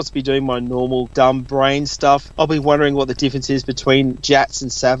from that, I'll just be doing my normal dumb brain stuff. I'll be wondering what the difference is between Jats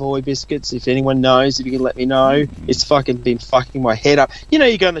and Savoy biscuits. If anyone knows, if you can let me know. It's fucking been fucking my head up. You know,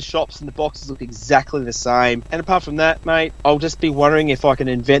 you go in the shops and the boxes look exactly the same. And apart from that, mate, I'll just be wondering if I can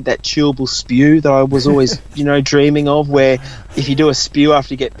invent that chewable spew that I was always, dreaming of, where if you do a spew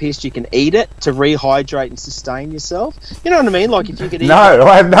after you get pissed, you can eat it to rehydrate and sustain yourself. You know what I mean? Like if you could eat... No,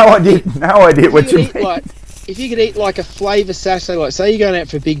 I have no idea what you mean. If you could eat like a flavour sachet, like say you're going out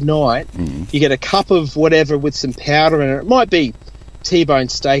for a big night, you get a cup of whatever with some powder in it. It might be T-bone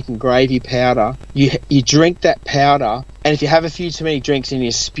steak and gravy powder. You drink that powder, and if you have a few too many drinks in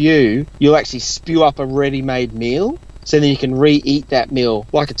your spew, you'll actually spew up a ready-made meal. So then you can re-eat that meal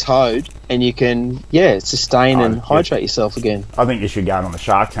like a toad, and you can, sustain and hydrate yourself again. I think you should go on the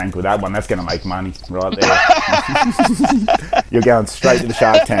Shark Tank with that one. That's going to make money right there. You're going straight to the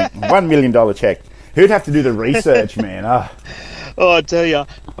Shark Tank. $1 million check. Who'd have to do the research, man? Oh, I tell you.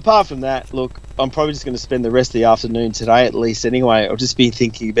 Apart from that, look, I'm probably just going to spend the rest of the afternoon today at least anyway. I'll just be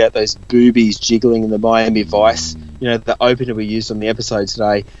thinking about those boobies jiggling in the Miami Vice. You know, the opener we used on the episode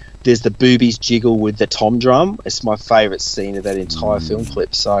today. There's the boobies jiggle with the tom drum. It's my favourite scene of that entire film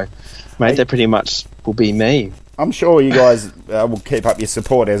clip. So, mate, that pretty much will be me. I'm sure you guys will keep up your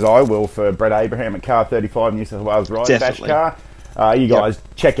support, as I will, for Brett Abraham at Car 35 New South Wales Ride Bash Car. You guys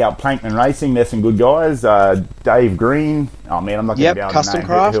check out Plankman Racing. They're some good guys. Dave Green. Oh, man, I'm not going to be able to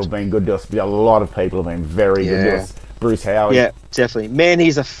name who've been good to us. But a lot of people have been very good to us. Bruce Howard. Yeah, definitely. Man,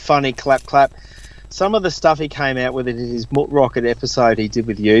 he's a funny clap. Some of the stuff he came out with in his Mutt Rocket episode he did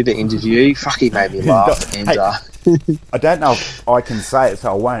with you, the interview, he made me laugh. And, I don't know if I can say it,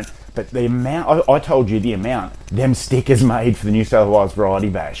 so I won't. But the amount, I told you the amount, them stickers made for the New South Wales Variety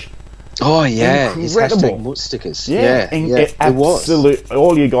Bash. Oh, yeah. Incredible. His #Mutt stickers. Yeah. It was.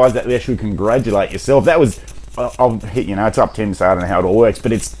 All you guys out there should congratulate yourself. That was, I'll hit, it's up 10, so I don't know how it all works,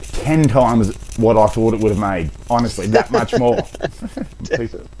 but it's 10 times what I thought it would have made. Honestly, that much more.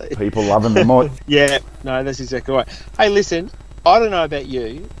 People loving the Mutt. Yeah, no, that's exactly right. Hey, listen, I don't know about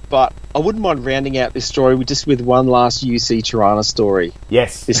you, but I wouldn't mind rounding out this story with one last UC Tirana story.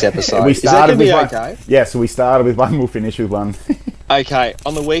 Yes. This episode. We started with one. Okay? Yeah, so we started with one, we'll finish with one. Okay,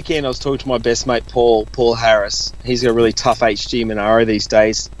 on the weekend I was talking to my best mate Paul Harris. He's got a really tough HG Monaro these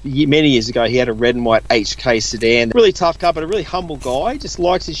days. Many years ago he had a red and white HK sedan. Really tough car, but a really humble guy. Just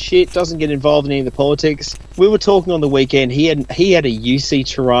likes his shit, doesn't get involved in any of the politics. We were talking on the weekend. He had a UC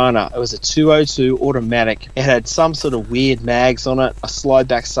Tirana. It was a 202 automatic. It had some sort of weird mags on it, a slide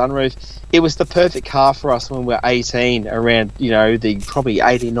back sunroof. It was the perfect car for us when we were 18, around, the probably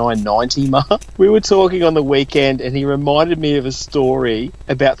 89, 90 mark. We were talking on the weekend and he reminded me of a story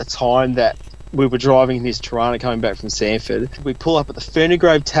about the time that we were driving in this Tirana coming back from Sanford. We pull up at the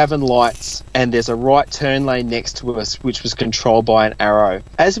Fernygrove Tavern lights and there's a right turn lane next to us which was controlled by an arrow.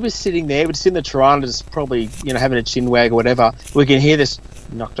 As we're sitting there, we're just in the Tirana, just probably, having a chin wag or whatever, we can hear this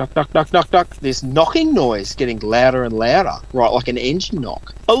knock, knock, knock, knock, knock, knock. This knocking noise getting louder and louder, right, like an engine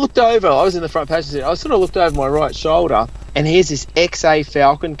knock. I looked over, I was in the front passenger seat, I sort of looked over my right shoulder and here's this XA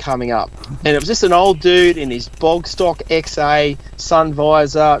Falcon coming up. And it was just an old dude in his bog stock XA, sun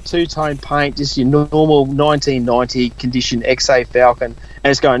visor, two-tone paint, just your normal 1990 condition XA Falcon.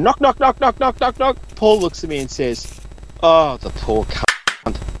 And it's going knock, knock, knock, knock, knock, knock, knock. Paul looks at me and says, "Oh, the poor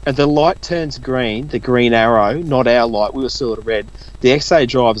cunt." And the light turns green, the green arrow, not our light, we were still at red. The XA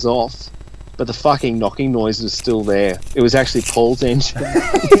drives off, but the fucking knocking noise was still there. It was actually Paul's engine.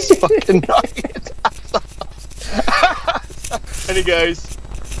 He's fucking knocking it. And he goes,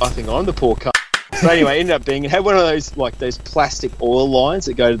 "I think I'm the poor cunt." So anyway, it ended up being, it had one of those, those plastic oil lines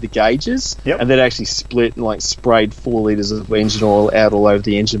that go to the gauges. Yep. And that actually split and sprayed 4 litres of engine oil out all over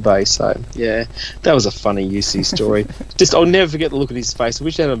the engine bay. So yeah, that was a funny UC story. Just, I'll never forget the look at his face. I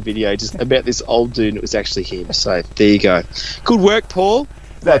wish I had on video just about this old dude and it was actually him. So there you go. Good work, Paul.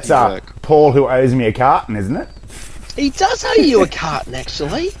 That's Paul who owes me a carton, isn't it? He does owe you a carton,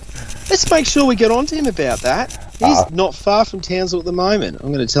 actually. Let's make sure we get on to him about that. He's not far from Townsville at the moment.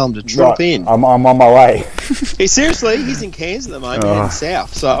 I'm going to tell him to drop in. I'm on my way. Seriously, he's in Cairns at the moment, heading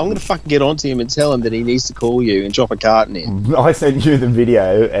south. So I'm going to fucking get on to him and tell him that he needs to call you and drop a carton in. I sent you the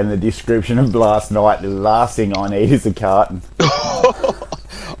video and the description of last night. The last thing I need is a carton.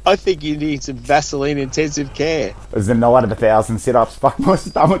 I think you need some Vaseline intensive care. It was the night of 1,000 sit-ups. Fuck, my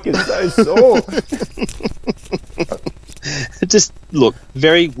stomach is so sore. Just look,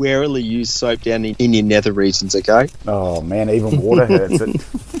 very warily use soap down in your nether regions, okay? Oh man, even water hurts it.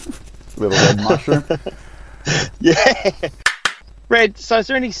 Little red mushroom. Yeah. Red, so is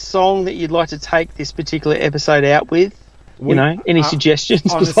there any song that you'd like to take this particular episode out with? Any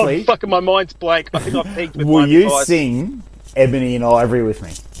suggestions? Honestly, fucking my mind's blank. I think I've peaked with will my you advice. sing Ebony and Ivory with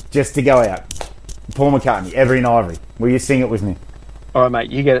me? Just to go out. Paul McCartney, Ebony and Ivory. Will you sing it with me? All right, mate,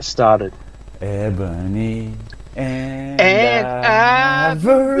 you get it started. Ebony and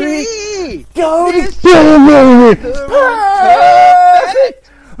Ivory, go this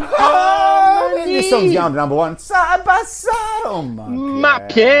This song's going to #1 side by side on my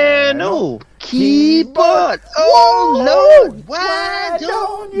piano keyboard. Oh Lord, why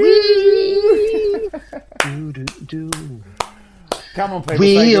don't we? Come on, people,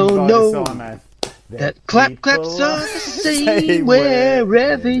 We say all goodbye know to Simon. That clap claps are the same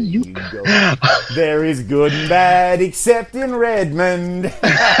wherever you go. There is good and bad except in Redmond.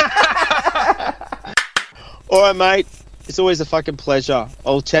 All right, mate. It's always a fucking pleasure.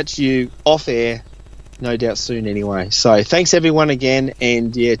 I'll chat to you off air, no doubt soon anyway. So thanks everyone again,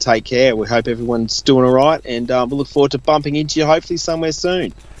 and yeah, take care. We hope everyone's doing all right, and we'll look forward to bumping into you hopefully somewhere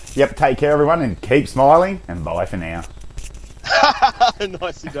soon. Yep, take care everyone, and keep smiling, and bye for now.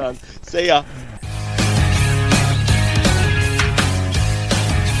 Nicely done. See ya.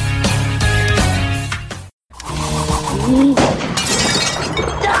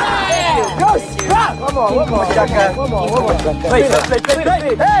 Go, stop! One more, Shaka. One more, Shaka. Wait. Hey!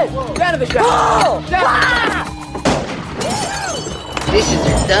 Get out of the shot! Dishes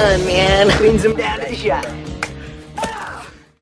are done, man. Cleans them down to the shot.